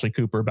Adam Ashley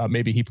Cooper about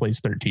maybe he plays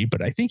 13,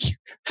 but I think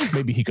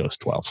maybe he goes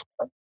 12.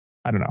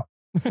 I don't know.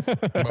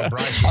 Well,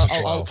 Bryce is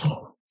a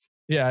 12.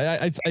 Yeah,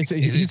 I'd say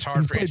it's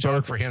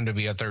hard for him to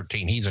be a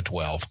 13. He's a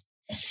 12.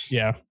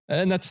 Yeah,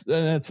 and that's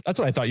what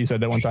I thought you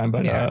said that one time.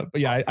 But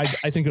yeah, I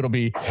think it'll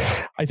be.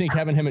 I think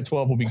having him at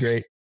 12 will be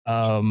great.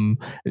 And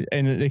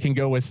it can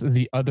go with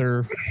the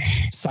other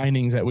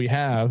signings that we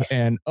have.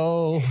 And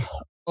oh,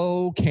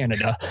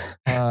 Canada,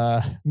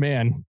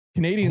 man,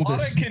 Canadians a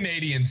lot of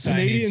Canadians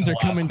are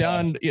coming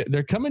down. Yeah,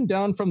 they're coming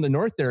down from the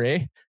north there,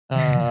 eh?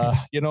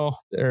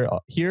 They're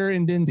here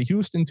and in the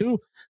Houston too.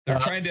 They're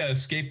trying to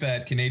escape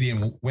that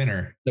Canadian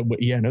winter. I would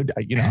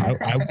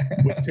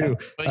too.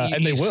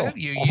 And they will.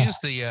 You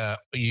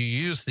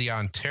use the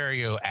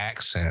Ontario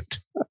accent.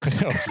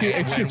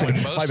 Excuse when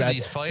me. most of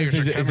these players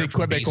are coming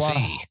from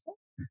BC.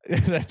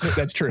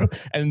 That's true.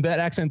 And that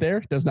accent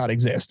there does not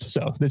exist.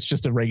 So it's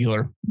just a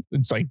regular,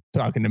 it's like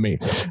talking to me,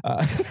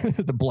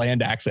 the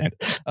bland accent.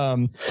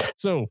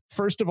 So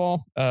first of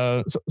all,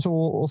 so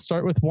we'll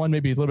start with one,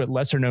 maybe a little bit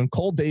lesser known,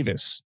 Cole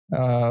Davis.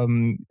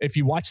 If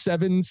you watch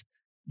sevens,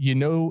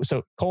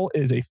 so Cole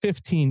is a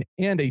 15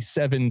 and a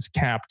sevens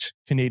capped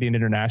Canadian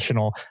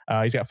international.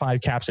 He's got 5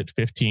 caps at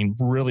 15.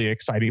 Really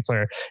exciting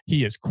player.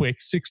 He is quick,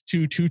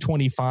 6'2",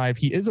 225.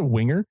 He is a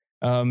winger.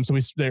 So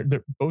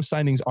both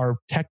signings are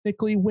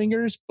technically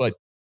wingers, but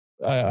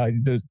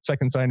the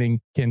second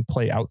signing can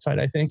play outside,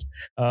 I think.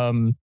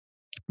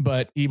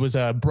 But he was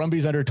a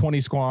Brumbies under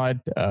 20 squad,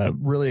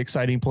 really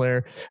exciting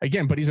player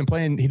again, but he's been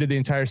playing. He did the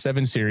entire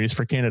 7 series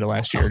for Canada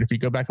last year. And if you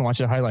go back and watch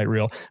the highlight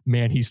reel,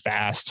 man, he's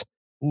fast.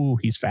 Ooh,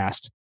 he's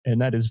fast. And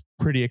that is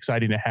pretty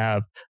exciting to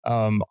have.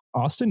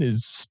 Austin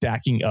is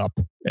stacking up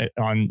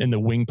in the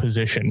wing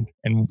position,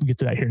 and we'll get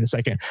to that here in a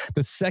second.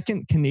 The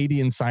second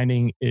Canadian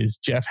signing is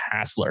Jeff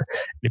Hassler.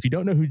 If you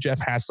don't know who Jeff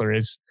Hassler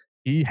is,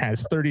 he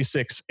has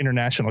 36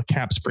 international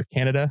caps for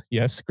Canada.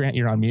 Yes, Grant,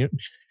 you're on mute.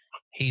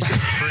 He's the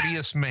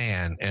prettiest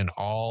man in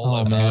all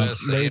of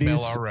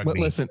USAMLR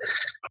rugby.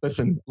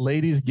 Listen,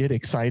 ladies get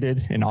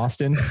excited in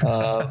Austin.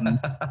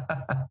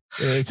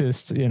 It's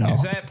just,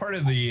 Is that part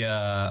of the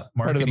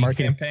marketing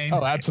campaign?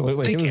 Oh,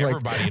 absolutely. I think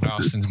everybody in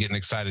Austin's getting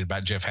excited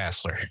about Jeff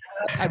Hassler.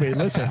 I mean,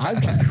 listen,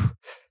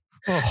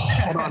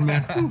 hold on,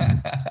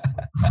 man.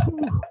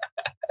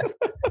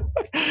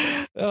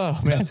 Oh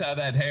man, that's how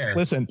that hair.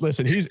 Listen.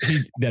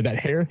 That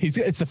hair.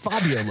 It's the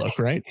Fabio look,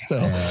 right?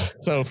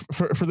 So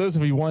for those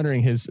of you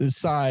wondering his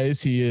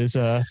size, he is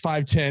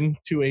 5'10",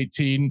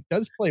 218.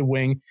 Does play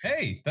wing.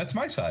 Hey, that's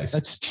my size.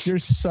 That's your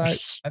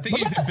size. I think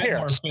he's a bit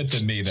more fit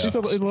than me, though. He's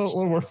a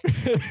little more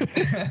fit.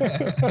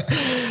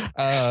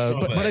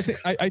 But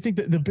I think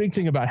that the big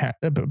thing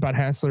about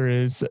Hassler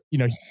is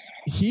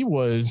he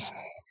was.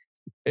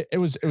 It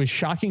was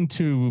shocking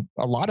to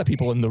a lot of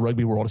people in the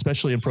rugby world,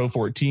 especially in Pro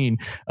 14.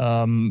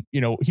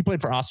 He played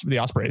for the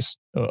Ospreys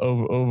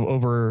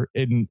over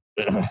in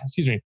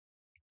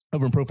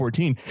over in Pro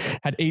 14.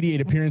 Had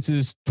 88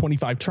 appearances,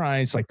 25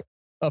 tries, like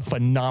a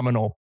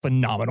phenomenal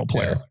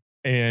player,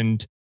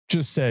 and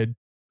just said,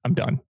 "I'm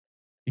done."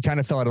 He kind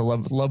of fell out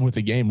of love with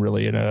the game,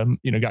 really, and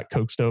got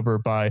coaxed over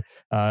by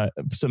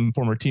some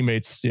former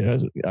teammates,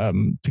 to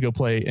go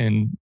play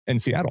in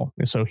Seattle.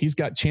 So he's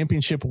got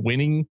championship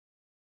winning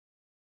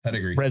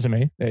pedigree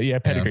resume,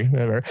 pedigree,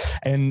 whatever.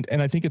 And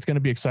I think it's going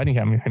to be exciting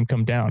having him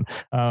come down.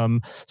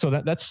 So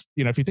that's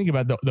if you think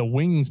about the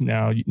wings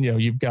now,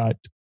 you've got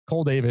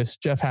Cole Davis,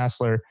 Jeff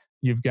Hassler,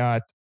 you've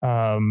got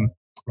Frank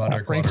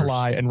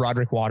Halai and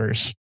Roderick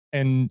Waters,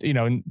 and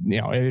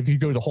if you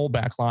go the whole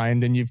back line,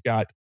 then you've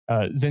got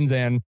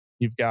Zinzan,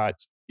 you've got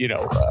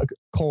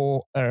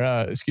Kurt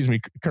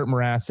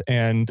Morath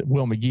and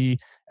Will McGee,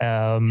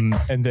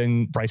 and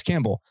then Bryce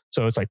Campbell.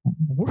 So it's like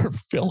we're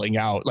filling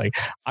out. Like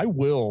I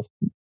will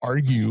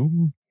argue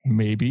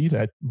maybe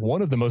that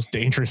one of the most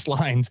dangerous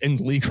lines in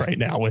the league right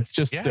now with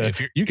just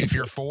if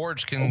your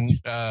forwards can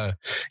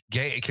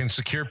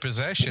secure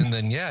possession,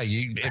 then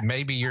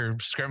maybe your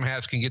scrum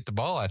halves can get the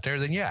ball out there.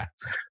 Then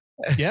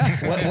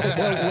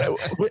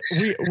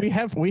we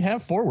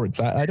have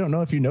forwards. I don't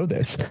know if you know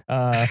this.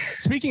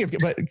 Speaking of,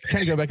 but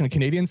kind of go back in the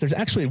Canadians, there's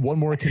actually one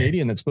more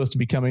Canadian that's supposed to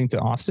be coming to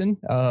Austin.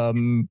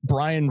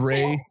 Brian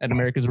Ray at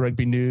America's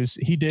Rugby News.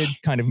 He did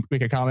kind of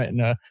make a comment in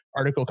an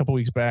article a couple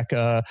weeks back.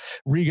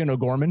 Regan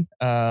O'Gorman,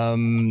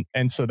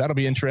 and so that'll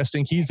be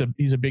interesting. He's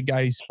a big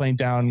guy. He's playing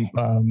down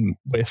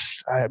with,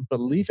 I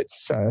believe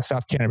it's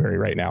South Canterbury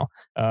right now,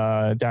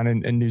 down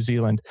in New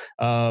Zealand.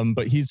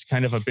 But he's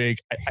kind of a big.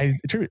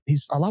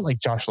 He's a lot like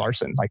Josh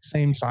Larson, like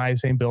same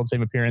size, same build,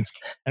 same appearance.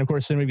 And of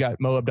course, then we've got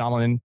Mo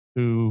Abdallah,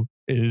 who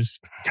is,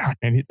 God,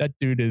 man, that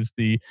dude is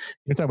you're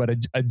talking about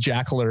a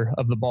jackler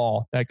of the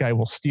ball. That guy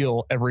will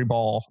steal every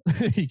ball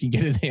he can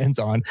get his hands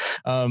on.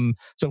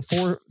 So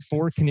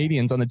four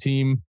Canadians on the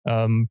team.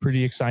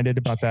 Pretty excited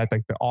about that.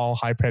 Like the all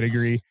high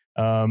pedigree.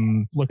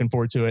 Looking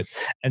forward to it.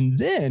 And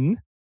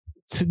then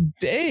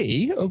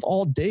today of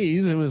all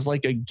days, it was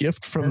like a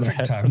gift from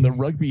the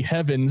rugby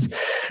heavens.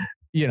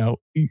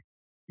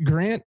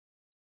 Grant,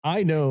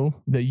 I know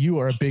that you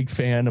are a big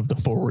fan of the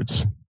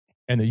forwards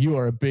and that you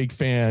are a big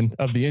fan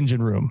of the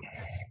engine room.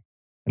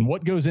 And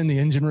what goes in the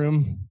engine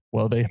room?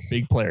 Well, they have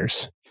big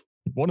players.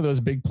 One of those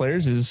big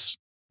players is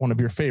one of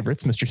your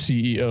favorites, Mr.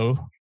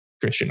 CEO,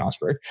 Christian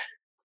Osberg.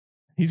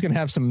 He's going to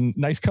have some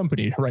nice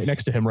company right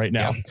next to him right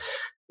now. Yeah.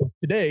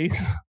 Today,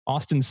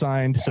 Austin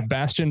signed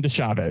Sebastian de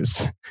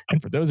Chavez.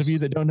 And for those of you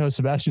that don't know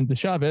Sebastian de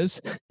Chavez,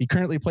 he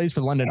currently plays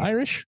for the London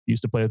Irish. He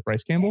used to play with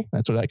Bryce Campbell.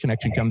 That's where that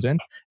connection comes in.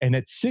 And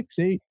at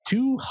 6'8",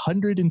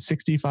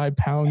 265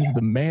 pounds,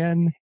 the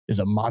man is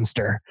a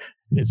monster.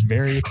 and it's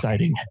very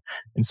exciting.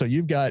 And so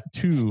you've got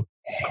two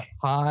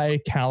high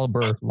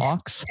caliber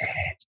locks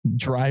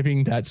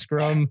driving that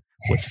scrum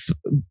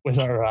with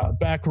our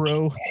back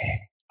row.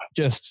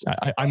 Just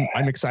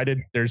I'm excited.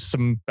 There's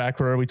some back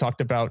row we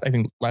talked about, I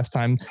think last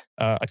time,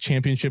 a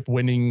championship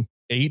winning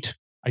 8.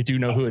 I do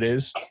know who it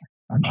is.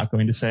 I'm not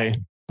going to say,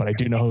 but I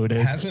do know who it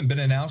is. It hasn't been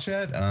announced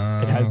yet. It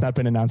has not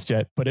been announced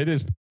yet, but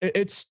it's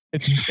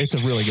a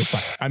really good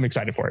sign. I'm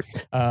excited for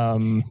it.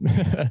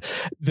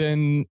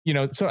 Then,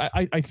 so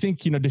I think,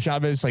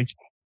 DeChavez, like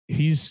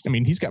he's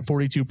got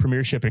 42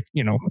 premiership,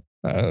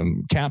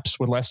 caps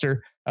with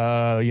Leicester,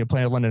 playing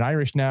at London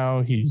Irish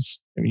now.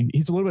 He's a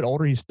little bit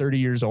older. He's 30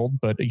 years old,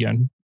 but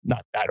again,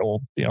 not that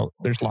old.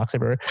 There's locks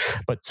everywhere,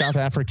 but South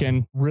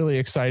African, really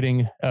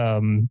exciting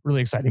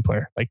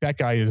player. Like that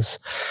guy is,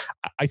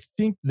 I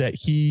think that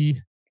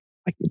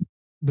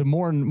the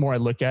more and more I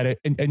look at it,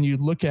 and you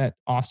look at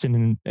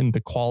Austin and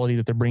the quality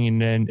that they're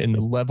bringing in and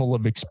the level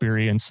of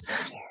experience,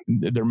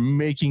 they're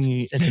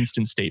making an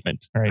instant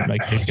statement, right?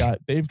 Like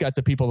they've got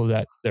the people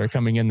that are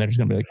coming in that are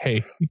going to be like,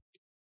 hey,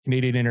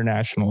 Canadian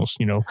internationals,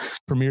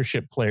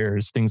 premiership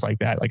players, things like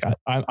that. Like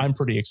I'm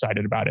pretty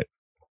excited about it.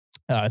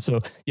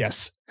 So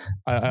yes,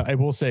 I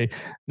will say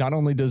not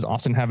only does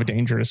Austin have a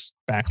dangerous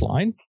back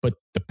line, but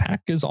the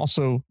pack is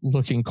also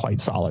looking quite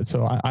solid.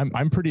 So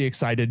I'm pretty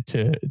excited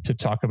to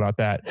talk about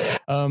that.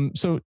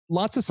 So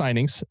lots of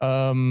signings.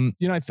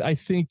 I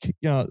think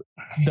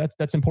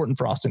that's important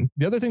for Austin.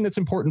 The other thing that's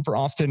important for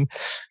Austin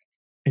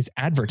is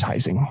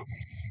advertising.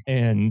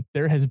 And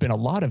there has been a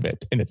lot of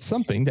it, and it's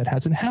something that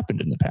hasn't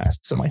happened in the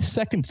past. So my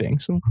second thing,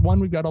 one,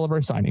 we've got all of our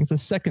signings. The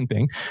second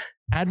thing,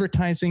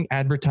 advertising.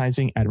 And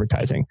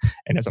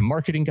as a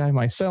marketing guy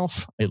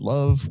myself, I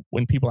love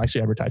when people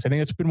actually advertise. I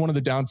think it's been one of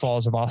the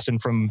downfalls of Austin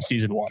from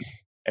season 1.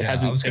 I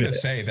was going to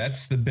say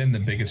that's been the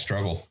biggest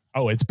struggle.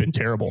 Oh, it's been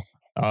terrible.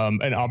 And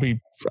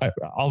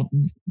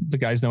the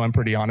guys know I'm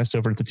pretty honest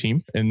over at the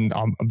team, and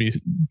I'll be,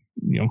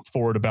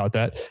 forward about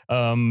that.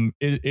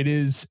 It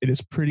is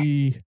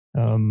pretty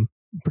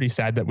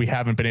sad that we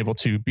haven't been able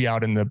to be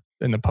out in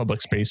the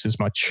public space as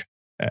much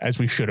as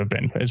we should have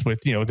been, as with,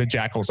 the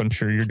Jackals. I'm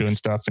sure you're doing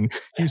stuff, and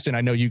Houston,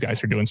 I know you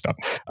guys are doing stuff.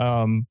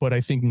 But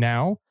I think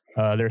now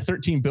there are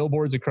 13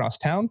 billboards across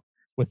town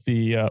with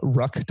the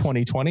Ruck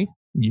 2020.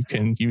 You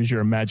can use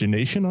your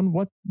imagination on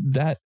what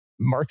that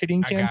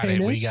marketing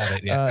campaign is. We got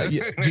it. Yeah.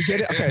 Did you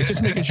get it? Okay.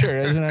 Just making sure.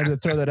 I didn't have to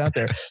throw that out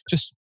there.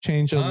 Just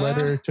change a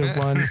letter to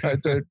one,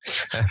 to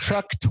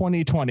Truck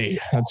 2020.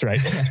 That's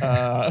right.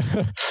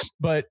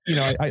 But,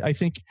 I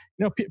think,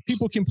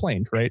 people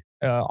complained, right?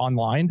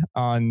 Online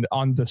on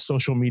the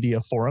social media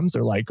forums.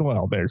 They're like,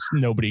 well, there's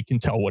nobody can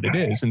tell what it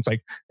is. And it's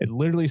like, it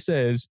literally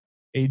says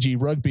AG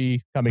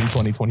Rugby coming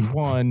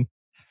 2021,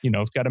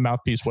 it's got a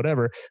mouthpiece,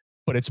 whatever.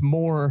 But it's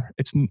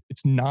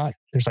not,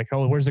 there's like,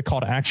 oh, where's the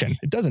call to action?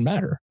 It doesn't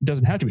matter. It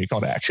doesn't have to be a call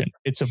to action.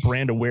 It's a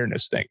brand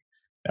awareness thing.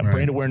 That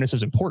brand awareness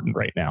is important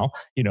right now.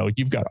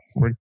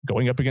 We're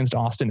going up against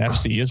Austin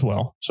FC as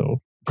well. So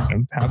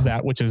have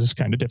that, which is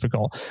kind of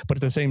difficult. But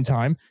at the same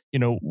time,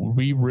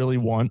 we really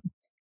want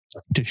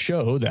to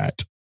show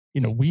that,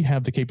 we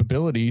have the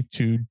capability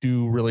to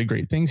do really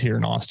great things here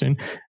in Austin.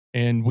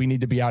 And we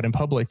need to be out in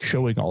public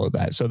showing all of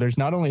that. So there's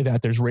not only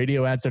that, there's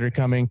radio ads that are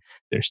coming,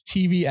 there's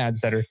TV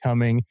ads that are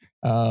coming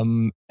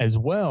as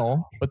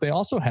well. But they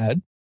also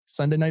had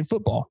Sunday Night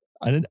Football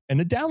and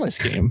a Dallas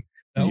game.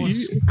 That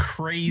was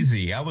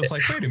crazy. I was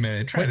like, wait a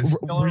minute, try to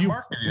steal our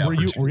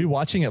marketing. Were you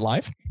watching it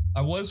live?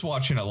 I was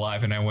watching it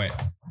live, and I went,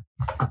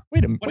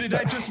 wait a minute. What did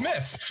I just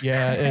miss?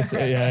 Yeah,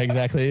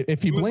 exactly.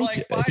 If you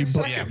blinked, like you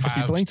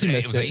blinked, you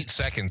missed it. Was 8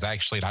 seconds,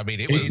 actually. I mean,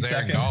 it was there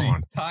and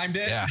gone. Timed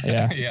it.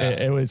 Yeah.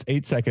 It was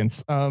 8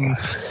 seconds.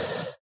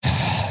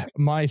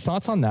 My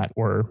thoughts on that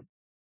were,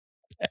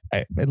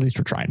 at least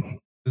we're trying.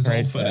 This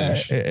old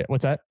footage.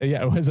 What's that?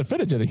 Yeah, it was a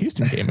footage of the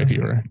Houston game. If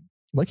you were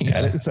looking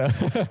at it, so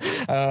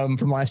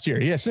from last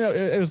year. Yes,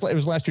 it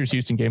was last year's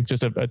Houston game,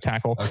 just a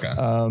tackle. Okay.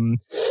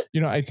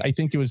 I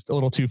think it was a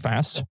little too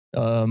fast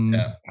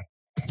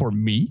for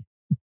me,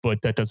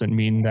 but that doesn't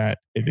mean that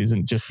it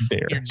isn't just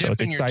there. You're so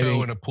it's exciting. Your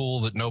toe in a pool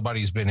that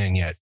nobody's been in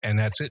yet, and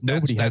that's it.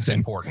 That's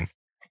important.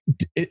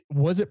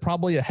 Was it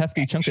probably a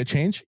hefty chunk of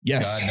change?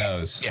 Yes. God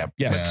knows. Yeah.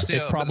 Yes.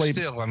 But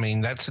still, I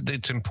mean,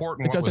 it's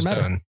important. It doesn't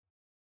matter. Done.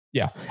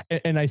 Yeah.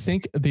 And I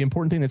think the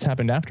important thing that's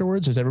happened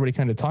afterwards is everybody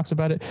kind of talks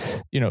about it,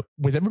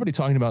 with everybody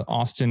talking about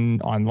Austin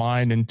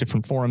online and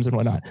different forums and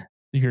whatnot,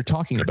 you're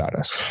talking about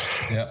us.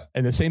 Yeah.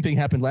 And the same thing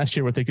happened last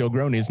year with the Go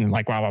Gronies and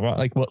like, blah, blah, blah.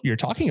 Like, well, you're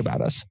talking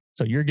about us.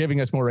 So you're giving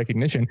us more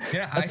recognition.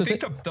 Yeah. I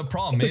think the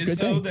problem is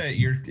though that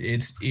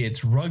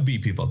it's rugby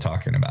people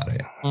talking about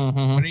it.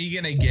 Mm-hmm. When are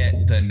you going to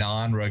get the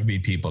non-rugby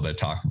people to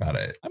talk about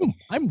it?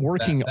 I'm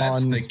working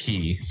that's on the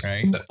key,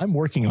 right? I'm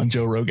working on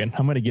Joe Rogan.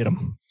 I'm going to get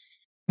him.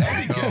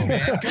 That'd be good,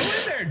 man. Go in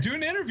there, do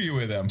an interview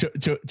with him.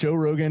 Joe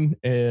Rogan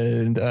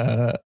and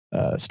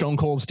Stone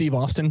Cold Steve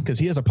Austin, because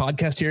he has a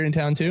podcast here in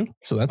town too.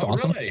 So that's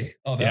awesome. Really?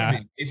 Oh, that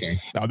would be amazing.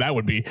 No, that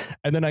would be.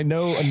 And then I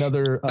know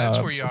another. That's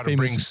where you ought to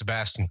bring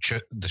Sebastian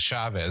de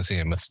Chavez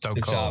in with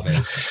Stone Cold.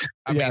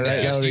 I mean,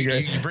 right,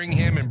 you bring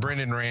him and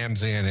Brendan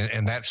Rams in,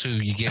 and that's who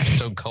you get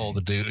Stone Cold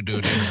to do an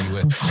interview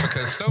with,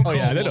 because Stone Cold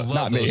will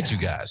love those two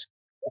guys.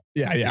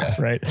 Yeah,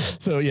 right.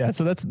 So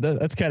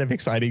that's kind of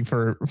exciting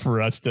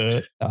for us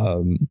to,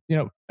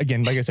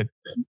 again, like I said,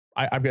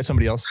 I've got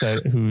somebody else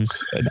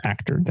who's an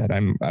actor that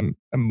I'm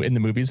in the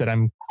movies that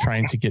I'm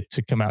trying to get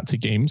to come out to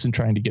games and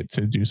trying to get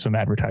to do some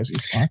advertising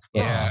spots.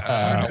 But,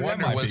 I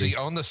wonder, was he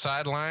on the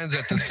sidelines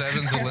at the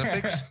Sevens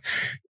Olympics?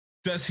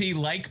 Does he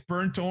like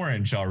burnt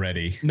orange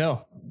already?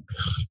 No.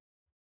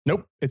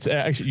 Nope. It's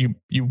actually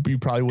you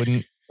probably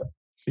wouldn't.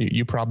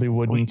 You probably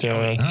wouldn't. You've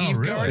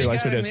already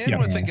got him in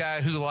with a guy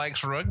who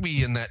likes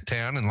rugby in that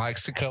town and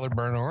likes the color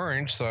burnt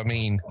orange. So I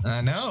mean,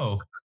 I know.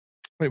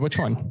 Wait, which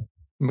one?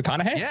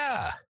 McConaughey?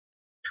 Yeah.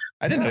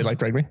 I didn't know he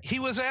liked rugby. He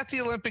was at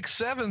the Olympic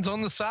Sevens on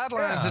the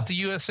sidelines at the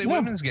USA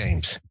Women's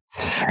Games.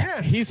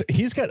 Yeah,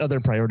 he's got other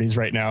priorities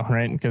right now,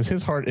 right? Because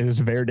his heart is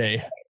Verde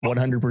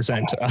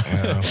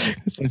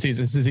 100%. Since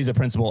he's a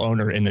principal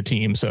owner in the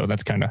team, so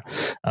that's kind of.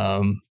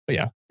 But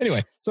yeah.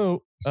 Anyway,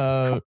 so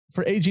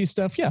for AG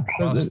stuff,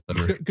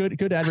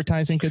 good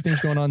advertising, good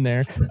things going on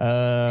there.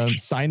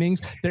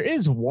 Signings. There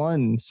is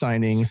one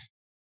signing,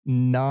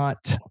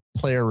 not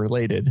player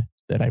related,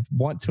 that I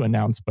want to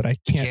announce, but I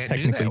can't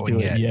technically do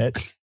it yet.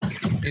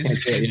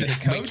 Is it a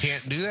coach? We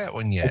can't do that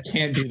one yet. I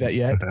can't do that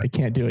yet. I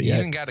can't do it yet.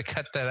 You even got to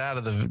cut that out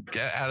of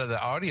the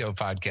audio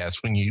podcast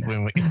when we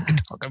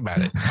talk about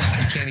it.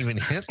 You can't even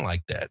hint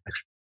like that.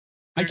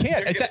 I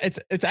can't.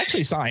 It's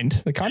actually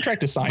signed. The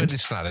contract is signed, but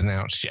it's not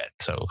announced yet.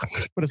 So,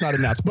 but it's not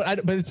announced. But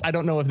I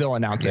don't know if they'll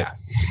announce it.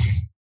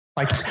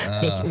 Like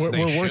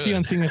we're working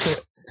on seeing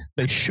if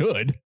they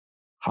should.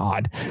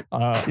 Odd.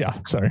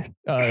 Sorry.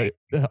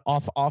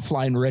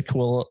 Offline Rick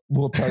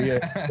will tell you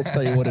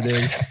what it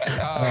is.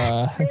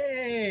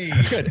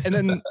 It's good. And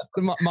then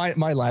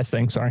my last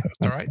thing, sorry.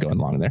 All right. Going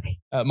long there.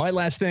 My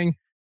last thing,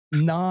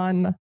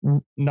 non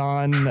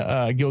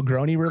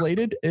Gilgroni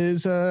related,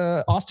 is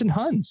Austin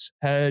Huns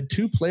had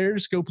two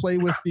players go play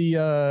with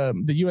the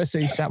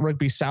USA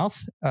Rugby South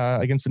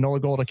against the Nola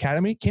Gold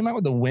Academy. Came out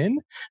with a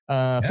win.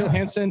 Phil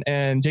Hansen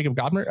and Jacob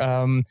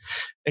Godmer.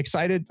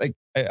 Excited. Like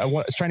I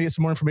was trying to get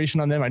some more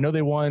information on them. I know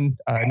they won.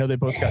 I know they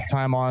both got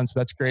time on, so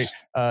that's great.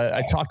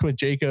 I talked with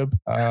Jacob.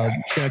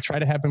 Going to try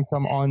to have him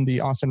come on the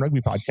Austin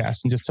Rugby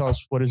podcast and just tell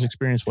us what his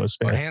experience was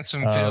there. Well,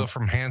 Hansen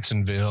from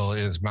Hansonville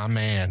is my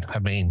man. I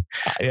mean,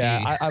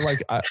 I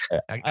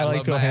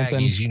like Phil Hansen.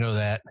 Aggies, you know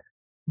that.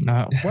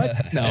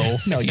 What? No,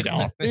 you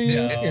don't.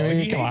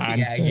 Come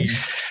on.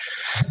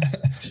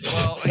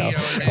 Well,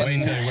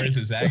 where's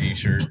his Aggie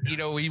shirt?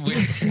 We've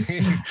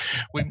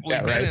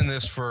been in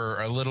this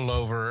for a little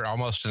over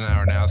almost an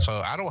hour now,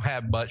 so I don't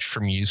have much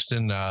from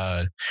Houston.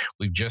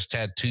 We've just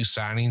had two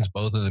signings,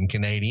 both of them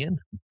Canadian,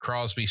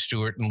 Crosby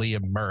Stewart and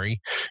Liam Murray.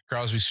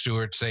 Crosby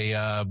Stewart's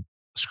a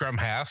scrum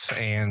half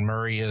and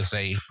Murray is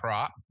a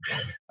prop.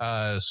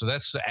 So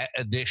that's the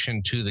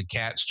addition to the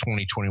Cats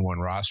 2021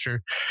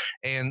 roster.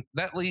 And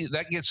that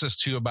gets us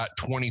to about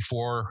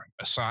 24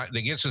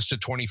 that gets us to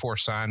 24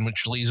 signed,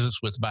 which leaves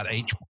us with about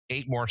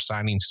eight more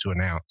signings to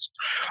announce.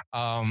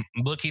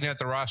 Looking at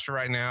the roster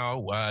right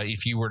now,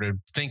 if you were to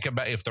think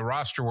about if the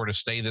roster were to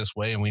stay this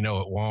way, and we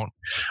know it won't,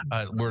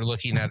 we're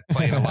looking at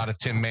playing a lot of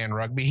 10-man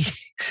rugby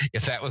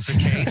if that was the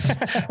case,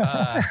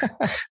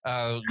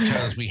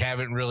 because we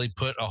haven't really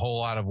put a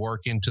whole lot of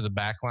work into the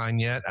back line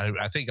yet.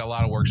 I think a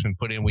lot of work's been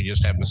put in. We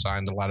just haven't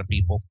assigned a lot of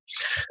people.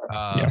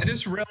 I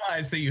just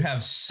realized that you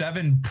have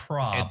 7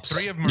 props. And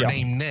 3 of them are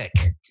named Nick.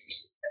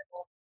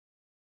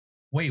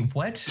 Wait,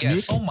 what?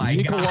 Yes. Oh my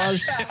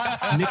gosh.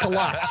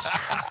 Nicolas.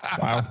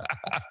 Wow.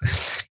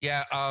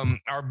 Yeah.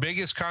 Our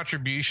biggest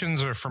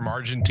contributions are from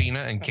Argentina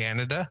and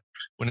Canada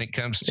when it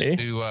comes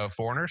to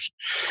foreigners.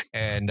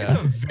 And it's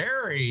a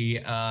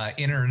very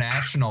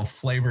international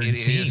flavored team.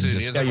 It is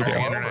a very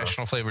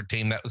international flavored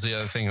team. That was the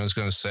other thing I was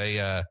going to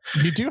say.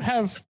 You do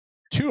have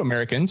 3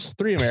 Americans.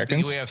 We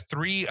have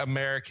 3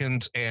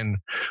 Americans and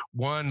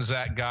one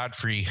Zach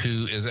Godfrey,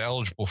 who is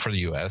eligible for the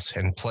U.S.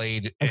 and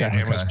played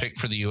and was picked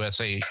for the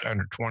USA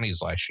under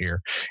 20s last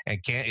year, and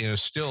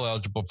is still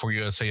eligible for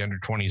USA under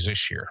 20s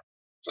this year.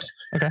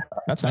 Okay,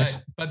 that's nice.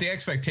 But the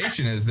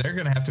expectation is they're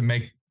going to have to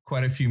make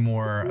quite a few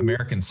more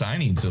American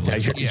signings.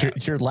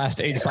 Your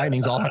last 8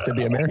 signings all have to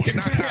be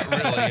Americans. Not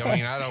really. I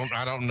mean,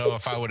 I don't know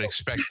if I would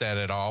expect that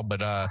at all.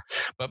 But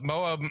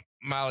Moa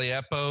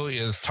Maliepo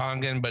is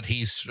Tongan, but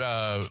he's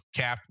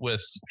capped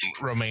with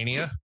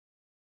Romania.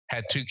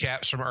 had 2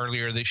 caps from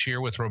earlier this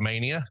year with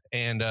Romania,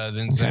 and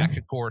then Zach,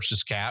 of course,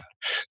 is capped.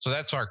 So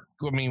that's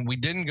we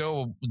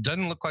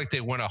doesn't look like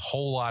they went a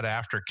whole lot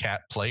after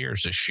cap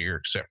players this year,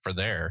 except for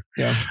there.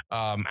 Yeah.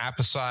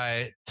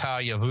 Apasai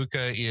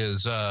Tayavuka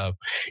is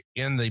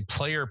in the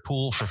player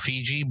pool for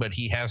Fiji, but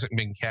he hasn't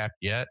been capped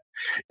yet.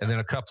 And then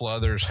a couple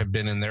others have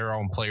been in their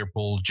own player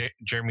pool.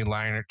 Jeremy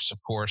Leinertz, of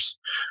course,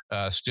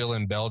 still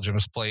in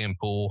Belgium's player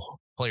pool,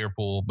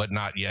 but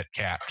not yet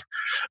capped.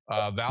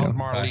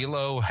 Valdemar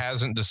Lilo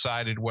hasn't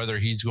decided whether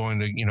he's going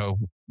to,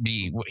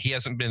 he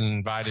hasn't been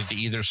invited to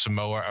either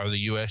Samoa or the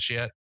U.S.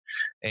 yet.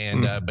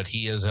 And, but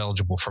he is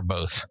eligible for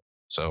both.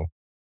 So.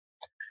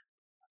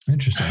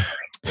 Interesting.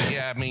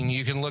 Yeah,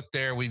 you can look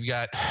there. We've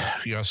got,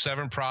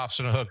 7 props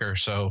and a hooker.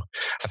 So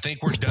I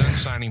think we're done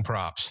signing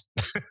props.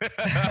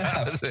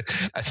 I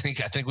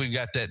think we've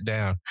got that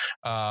down.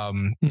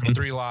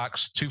 3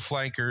 locks, 2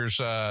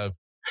 flankers,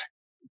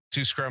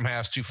 2 scrum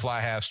halves, 2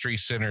 fly halves, 3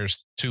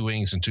 centers, 2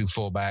 wings, and 2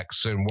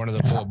 fullbacks. And one of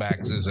the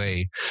fullbacks is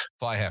a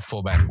fly half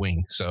fullback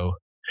wing. So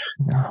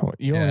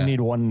you only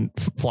need 1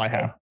 fly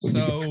half.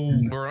 So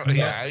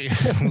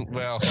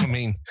well,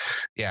 you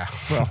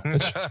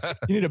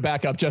need a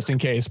backup just in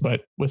case.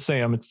 But with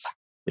Sam, it's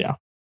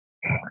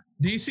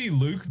Do you see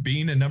Luke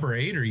being a number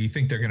 8, or you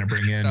think they're going to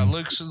bring in?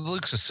 Luke's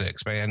a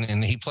 6, man,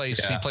 and he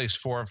plays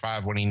 4 or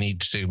 5 when he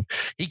needs to.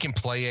 He can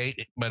play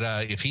 8, but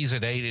if he's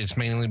at 8, it's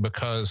mainly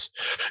because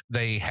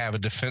they have a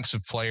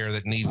defensive player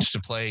that needs to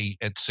play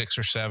at 6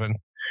 or 7.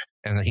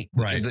 And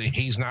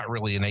he's not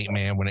really an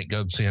 8-man when it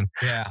goes in.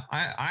 Yeah,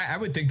 I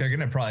would think they're going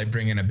to probably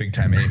bring in a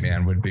big-time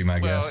 8-man would be my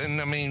guess.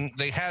 Well, and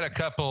they had a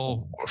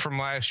couple from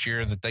last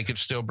year that they could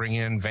still bring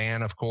in.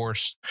 Van, of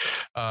course.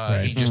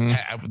 He just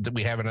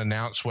we haven't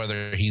announced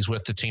whether he's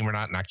with the team or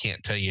not, and I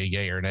can't tell you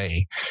yay or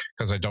nay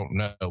because I don't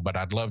know. But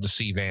I'd love to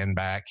see Van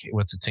back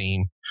with the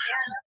team.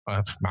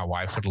 My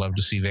wife would love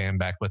to see Van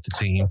back with the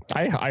team.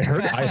 I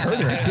heard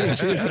her too.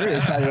 She was very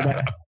excited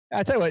about it.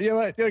 I tell you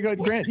what,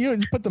 Grant, you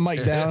just put the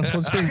mic down.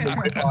 Let's bring the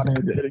mic on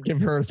and give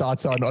her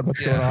thoughts on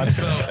what's going on.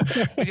 So,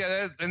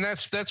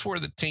 that's where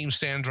the team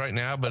stands right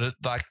now. But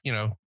like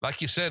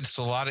you said, it's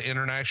a lot of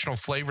international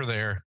flavor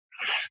there.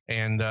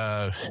 And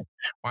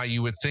while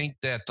you would think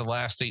that the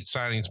last 8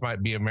 signings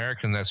might be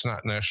American, that's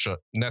not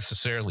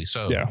necessarily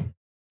so. Yeah.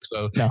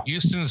 So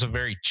Houston is a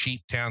very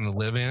cheap town to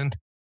live in.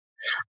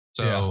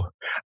 So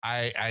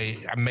I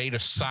made a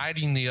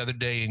sighting the other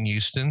day in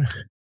Houston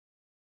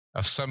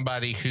of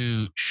somebody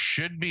who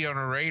should be on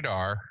a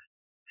radar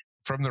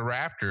from the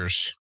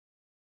Raptors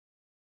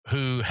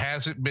who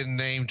hasn't been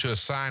named to a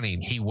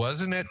signing. He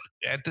wasn't I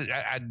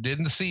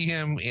didn't see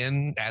him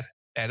at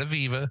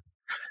Aviva.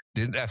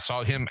 I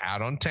saw him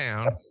out on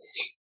town.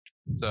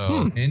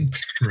 So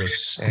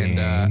interesting.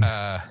 And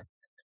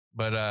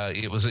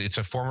it's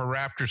a former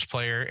Raptors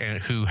player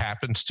and who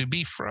happens to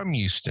be from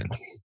Houston.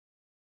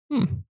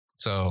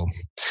 So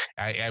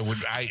I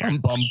would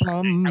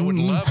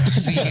love to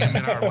see him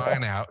in our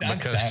line out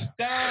because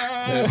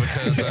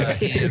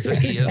he is a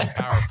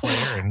power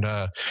player and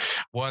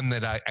one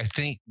that I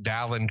think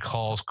Dallin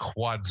calls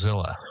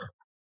Quadzilla.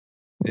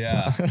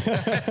 Yeah.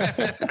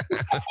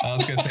 I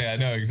was gonna say I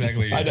know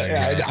exactly what you're talking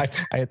about.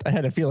 I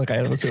had to feel like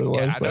I was who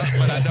it was.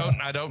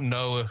 I don't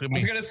know. I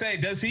was gonna say,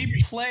 does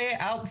he play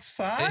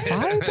outside?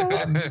 I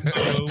don't know.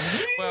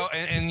 Well,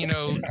 and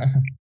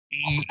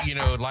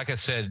like I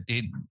said,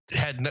 seeing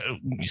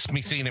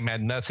him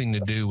had nothing to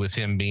do with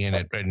him being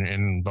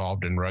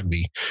involved in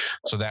rugby.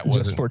 So that was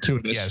just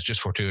fortuitous. Yeah, it's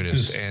just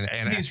fortuitous.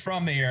 And he's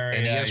from the area.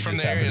 And he is from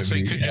the area, so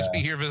he could just be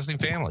here visiting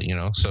family,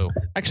 So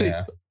actually,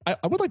 I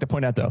would like to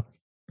point out though,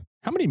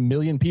 how many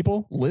million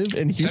people live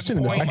in Houston?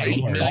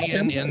 7.8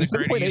 million in the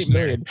greater Houston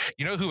area.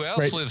 You know who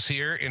else lives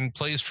here and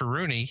plays for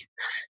Rooney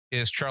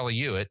is Charlie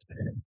Hewitt.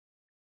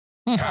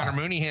 Connor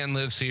Mooneyhan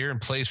lives here and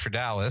plays for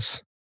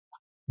Dallas.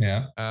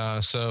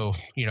 Yeah. So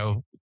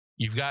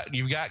you've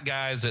got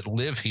guys that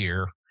live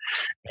here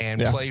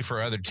and play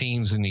for other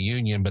teams in the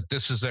union, but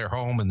this is their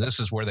home and this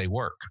is where they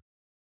work.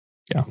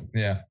 Yeah.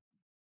 Yeah.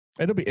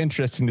 It'll be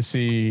interesting to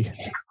see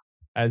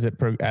as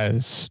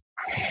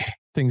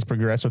things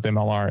progress with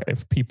MLR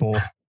if people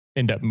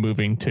end up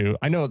moving to.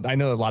 I know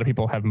a lot of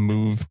people have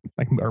moved,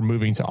 are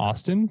moving to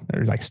Austin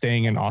or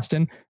staying in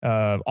Austin.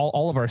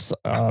 All of our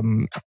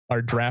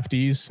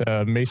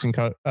draftees, Mason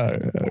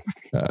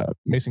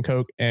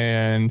Koch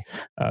and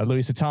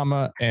Louis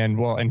Satama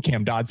and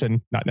Cam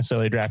Dodson, not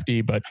necessarily a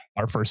draftee, but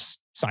our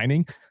first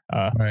signing.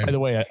 By the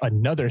way,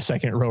 another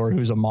second rower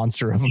who's a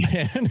monster of a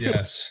man.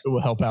 Yes, who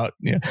will help out.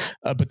 Yeah,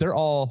 but they're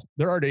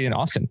already in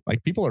Austin.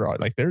 People are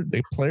they're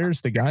the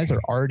players. The guys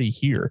are already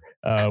here,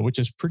 which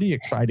is pretty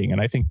exciting.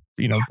 And I think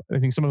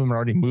some of them are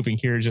already moving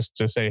here just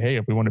to say, hey,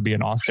 if we want to be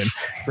in Austin.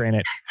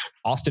 Granted,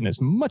 Austin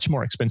is much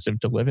more expensive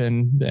to live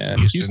in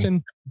than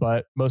Houston,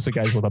 but most of the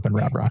guys live up in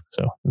Round Rock,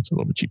 so it's a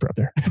little bit cheaper up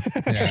there.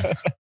 Yeah.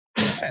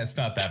 It's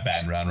not that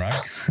bad in Round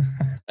Rock.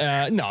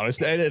 No,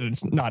 it's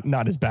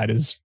not as bad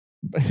as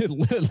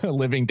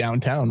living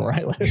downtown where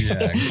I live.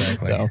 Yeah,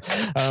 exactly. So,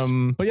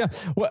 but yeah,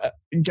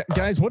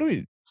 guys, what do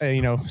we?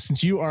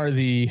 since you are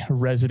the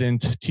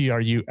resident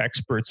TRU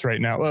experts right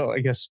now, well, I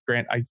guess,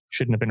 Grant, I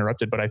shouldn't have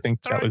interrupted, but I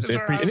think that was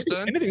it.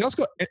 Anything else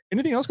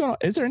going on?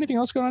 Is there anything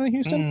else going on in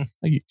Houston?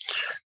 Like,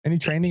 any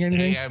training or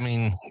anything? Yeah, I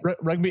mean,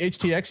 Rugby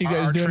HTX, you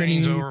guys our doing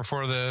training's any? over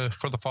for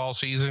the fall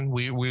season.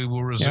 We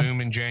will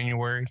resume in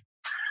January.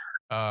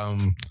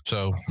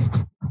 So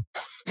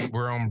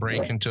we're on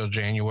break until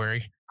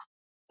January.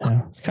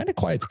 Yeah, kind of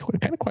quiet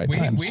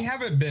times. We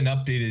haven't been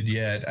updated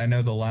yet. I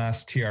know the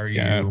last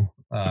TRU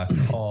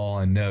call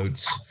and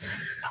notes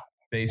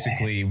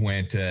basically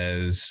went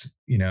as,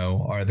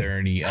 are there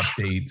any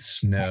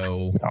updates?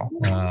 No.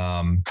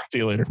 See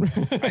you later.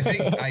 I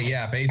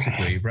think,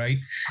 basically, right.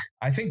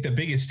 I think the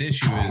biggest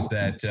issue is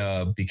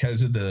that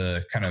because of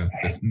the kind of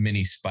this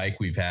mini spike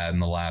we've had in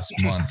the last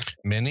month.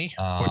 Mini?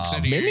 What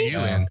city are you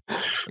in?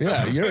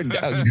 Yeah, you're in.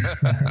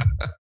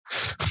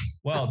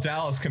 Well,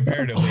 Dallas,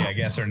 comparatively, I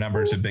guess our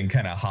numbers have been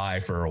kind of high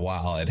for a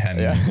while. It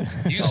hadn't.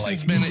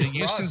 Houston's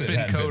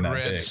been code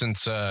red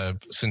since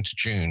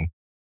June.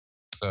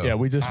 So. Yeah,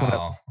 we just went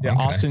up. Yeah,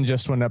 okay. Austin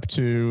just went up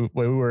to.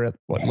 We were at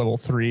level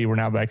 3. We're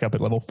now back up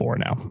at level 4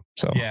 now.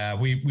 So yeah,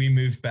 we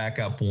moved back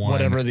up 1.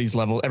 Whatever these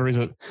levels,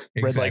 everybody's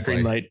a red light,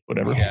 green light,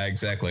 whatever. Yeah,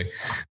 exactly.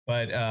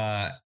 But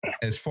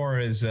as far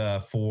as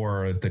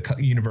for the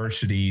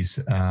universities,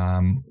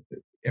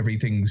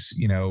 everything's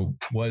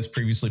was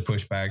previously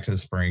pushed back to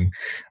spring.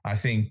 I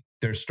think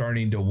they're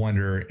starting to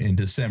wonder in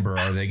December,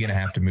 are they going to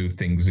have to move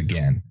things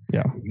again?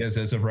 Yeah, because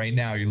as of right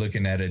now, you're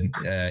looking at an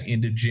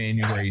end of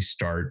January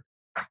start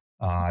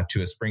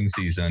to a spring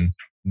season.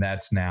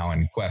 That's now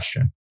in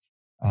question.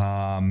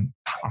 I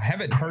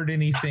haven't heard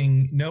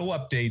anything, no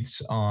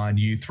updates on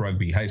youth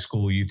rugby, high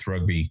school youth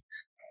rugby.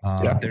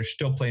 They're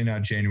still playing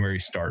on January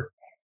start.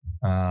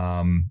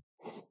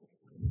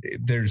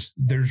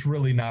 There's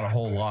really not a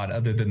whole lot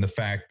other than the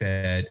fact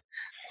that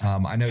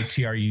I know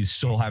TRU is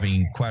still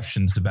having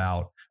questions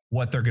about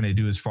what they're going to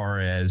do as far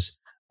as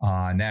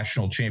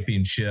national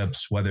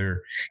championships,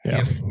 whether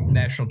if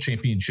national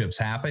championships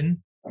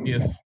happen,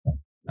 if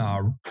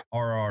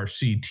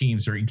RRC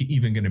teams are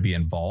even going to be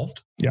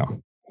involved. Yeah.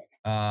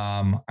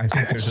 I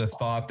think there's a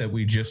thought that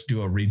we just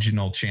do a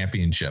regional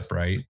championship,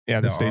 right? Yeah,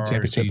 the state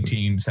championship.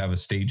 Teams have a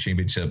state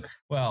championship.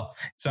 Well,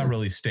 it's not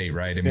really state,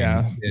 right? I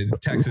mean,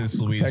 Texas,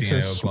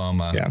 Louisiana,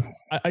 Oklahoma.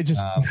 Yeah, I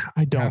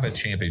don't have a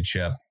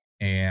championship,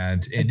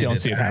 and I don't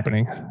see it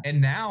happening.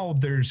 And now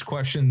there's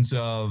questions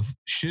of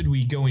should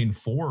we going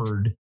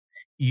forward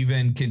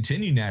even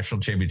continue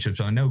national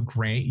championships? I know,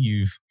 Grant,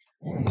 you've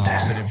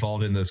been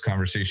involved in those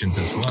conversations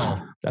as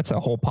well. That's a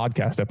whole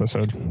podcast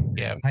episode.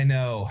 Yeah, I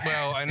know.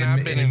 Well, and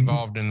I've been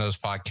involved in those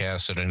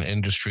podcasts at an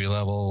industry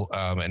level,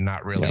 and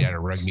not really at a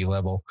rugby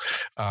level.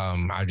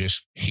 I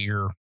just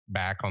hear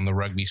back on the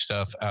rugby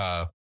stuff.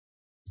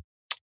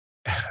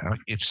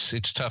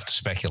 It's tough to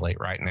speculate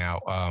right now.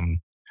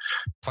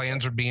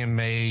 Plans are being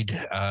made.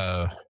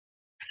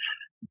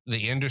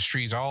 The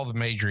industries, all the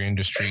major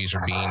industries,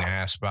 are being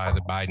asked by the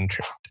Biden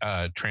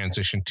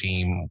transition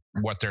team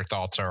what their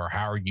thoughts are.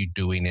 How are you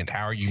doing it?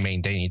 How are you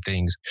maintaining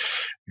things?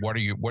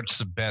 What's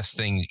the best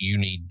thing that you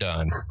need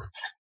done?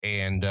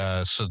 And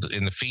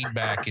the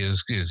feedback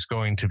is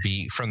going to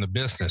be from the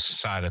business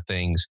side of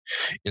things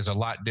is a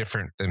lot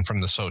different than from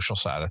the social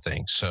side of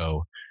things.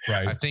 So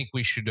I think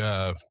we should,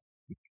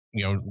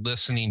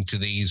 listening to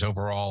these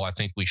overall, I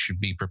think we should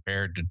be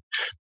prepared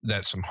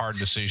that some hard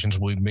decisions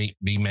will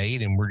be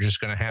made, and we're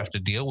just going to have to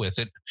deal with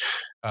it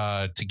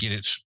to get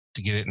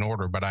it in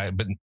order. But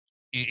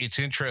it's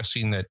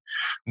interesting that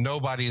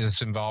nobody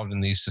that's involved in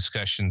these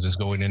discussions is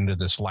going into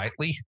this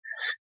lightly.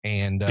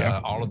 And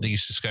all of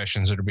these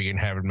discussions that are being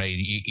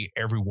made,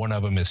 every one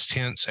of them is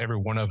tense. Every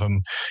one of them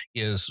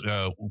is,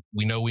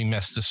 we know we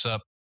messed this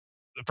up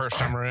the first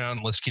time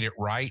around. Let's get it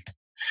right.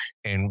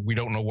 And we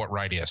don't know what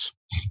right is.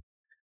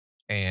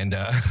 And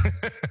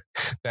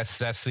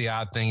that's the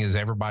odd thing is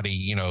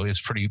everybody,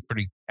 is pretty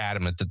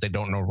adamant that they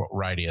don't know what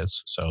right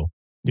is. So,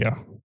 yeah.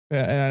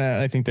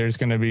 And I think there's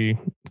going to be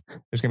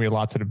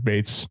lots of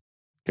debates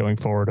going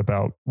forward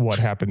about what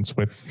happens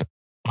with.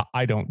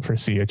 I don't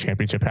foresee a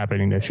championship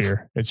happening this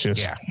year. It's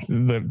just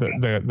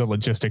the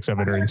logistics of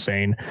it are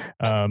insane.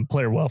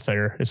 Player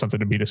welfare is something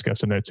to be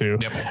discussed in that too.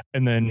 Yep.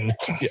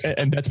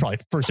 And that's probably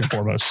first and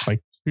foremost,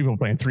 like people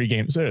playing 3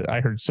 games. I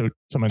heard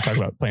someone talk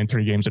about playing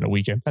 3 games in a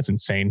weekend. That's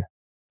insane.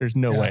 There's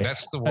no way.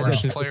 That's the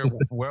worst player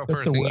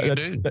welfare thing you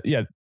can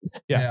do.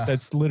 Yeah.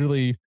 That's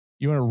literally,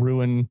 you want to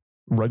ruin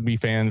rugby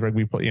fans,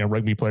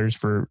 rugby players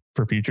for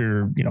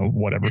future,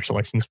 whatever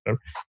selections,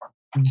 whatever.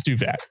 Just do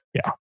that.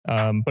 Yeah.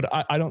 But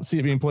I don't see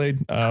it being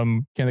played.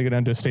 Can they get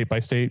into state by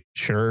state?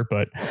 Sure.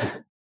 But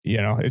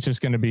it's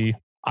just going to be,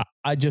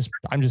 I'm just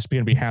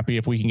going to be happy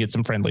if we can get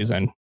some friendlies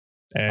in.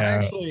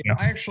 I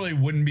actually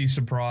wouldn't be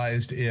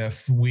surprised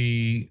if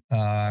we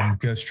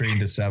go straight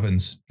into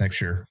 7s next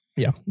year.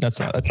 Yeah, that's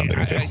something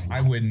to do.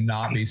 I would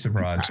not be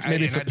surprised.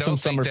 Maybe some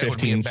summer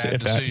 15s. Bad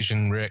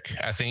decision, Rick.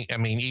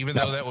 Even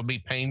though that would be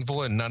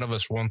painful and none of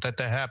us want that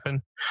to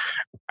happen,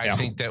 I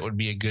think that would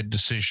be a good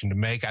decision to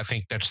make. I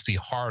think that's the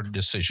hard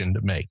decision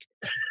to make.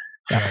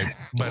 Right.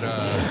 But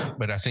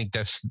I think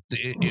I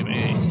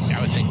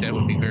would think that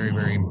would be very,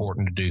 very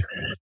important to do.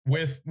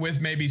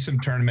 With maybe some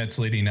tournaments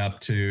leading up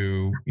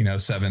to,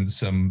 sevens,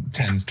 some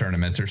tens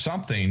tournaments or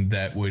something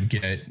that would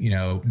get,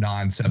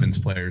 non-sevens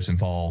players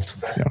involved.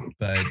 Yeah.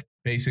 But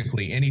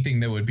basically anything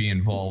that would be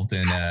involved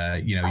in,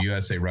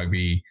 USA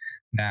Rugby,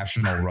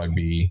 national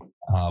rugby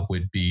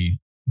would be,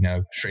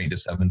 straight into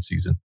seventh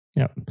season.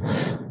 Yeah.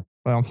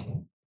 Well,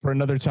 for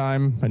another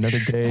time, another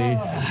day,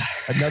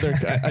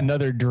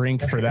 another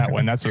drink for that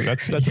one. That's what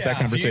that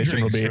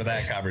conversation will be. For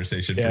that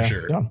conversation, for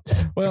sure. Yeah.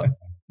 Well,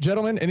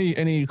 gentlemen,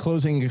 any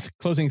closing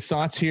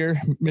thoughts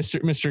here,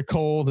 Mr.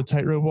 Cole, the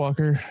tightrope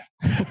walker?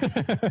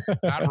 The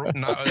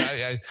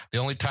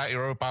only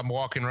tightrope I'm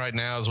walking right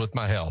now is with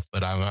my health,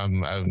 but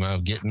I'm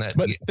getting that.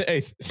 But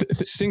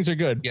things are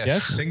good.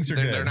 Yes, things are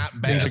good. They're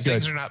not bad.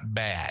 Things are not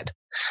bad.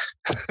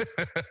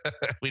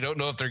 We don't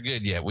know if they're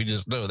good yet. We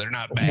just know they're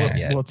not bad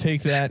yet. We'll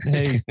take that.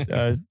 Hey,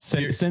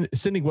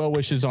 sending well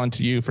wishes on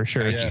to you for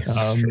sure. Yes,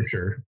 for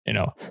sure.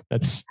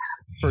 That's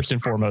first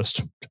and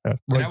foremost.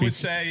 Rugby, I would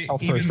say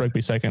health first,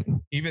 rugby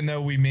second. Even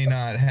though we may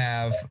not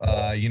have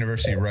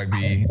university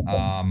rugby,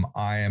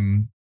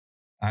 I'm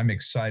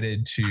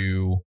excited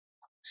to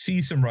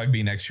see some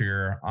rugby next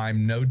year.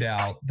 I'm no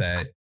doubt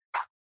that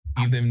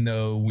even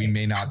though we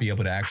may not be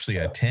able to actually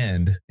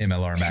attend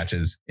MLR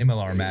matches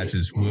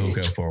will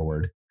go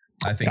forward.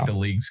 I think the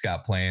league's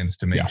got plans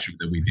to make sure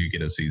that we do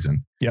get a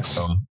season. Yes.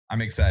 So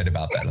I'm excited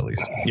about that at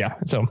least. Yeah.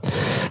 So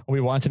we'll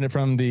be watching it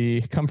from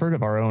the comfort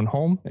of our own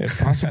home, if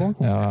possible.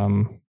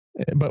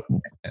 But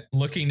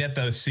looking at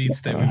those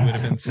seats that we would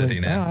have been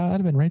sitting at. I'd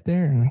have been right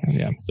there.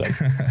 Yeah. So,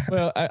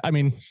 well, I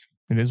mean,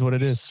 it is what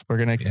it is. We're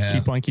going to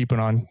keep on keeping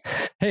on.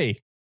 Hey,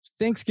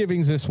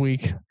 Thanksgiving's this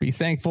week. Be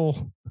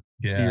thankful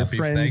to your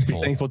friends. Be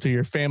thankful to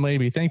your family.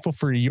 Be thankful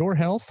for your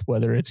health,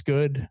 whether it's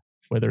good,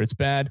 whether it's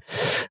bad.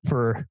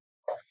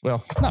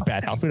 Well, not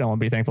bad health. We don't want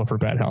to be thankful for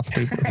bad health.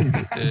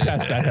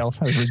 That's bad health.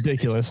 That was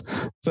ridiculous.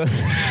 So,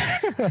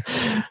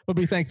 but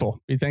be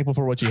thankful. Be thankful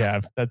for what you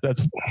have.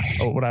 That's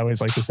what I always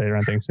like to say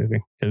around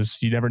Thanksgiving,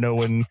 because you never know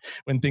when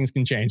things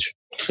can change.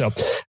 So,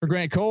 for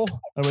Grant Cole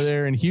over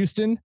there in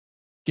Houston,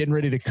 getting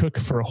ready to cook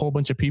for a whole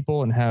bunch of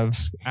people and have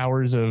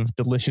hours of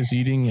delicious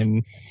eating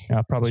and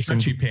probably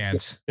stretchy some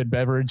pants, good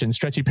beverage and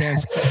stretchy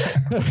pants.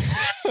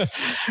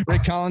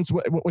 Rick Collins,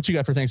 what you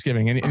got for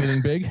Thanksgiving?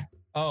 Anything big?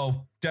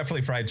 Oh,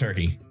 definitely fried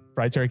turkey.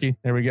 Fried turkey.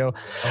 There we go.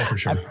 Oh, for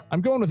sure.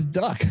 I'm going with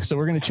duck, so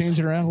we're going to change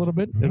it around a little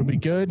bit. It'll be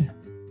good.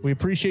 We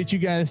appreciate you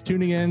guys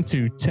tuning in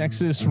to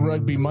Texas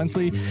Rugby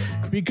Monthly.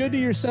 Be good to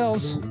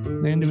yourselves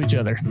and to each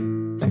other.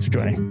 Thanks for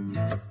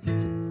joining.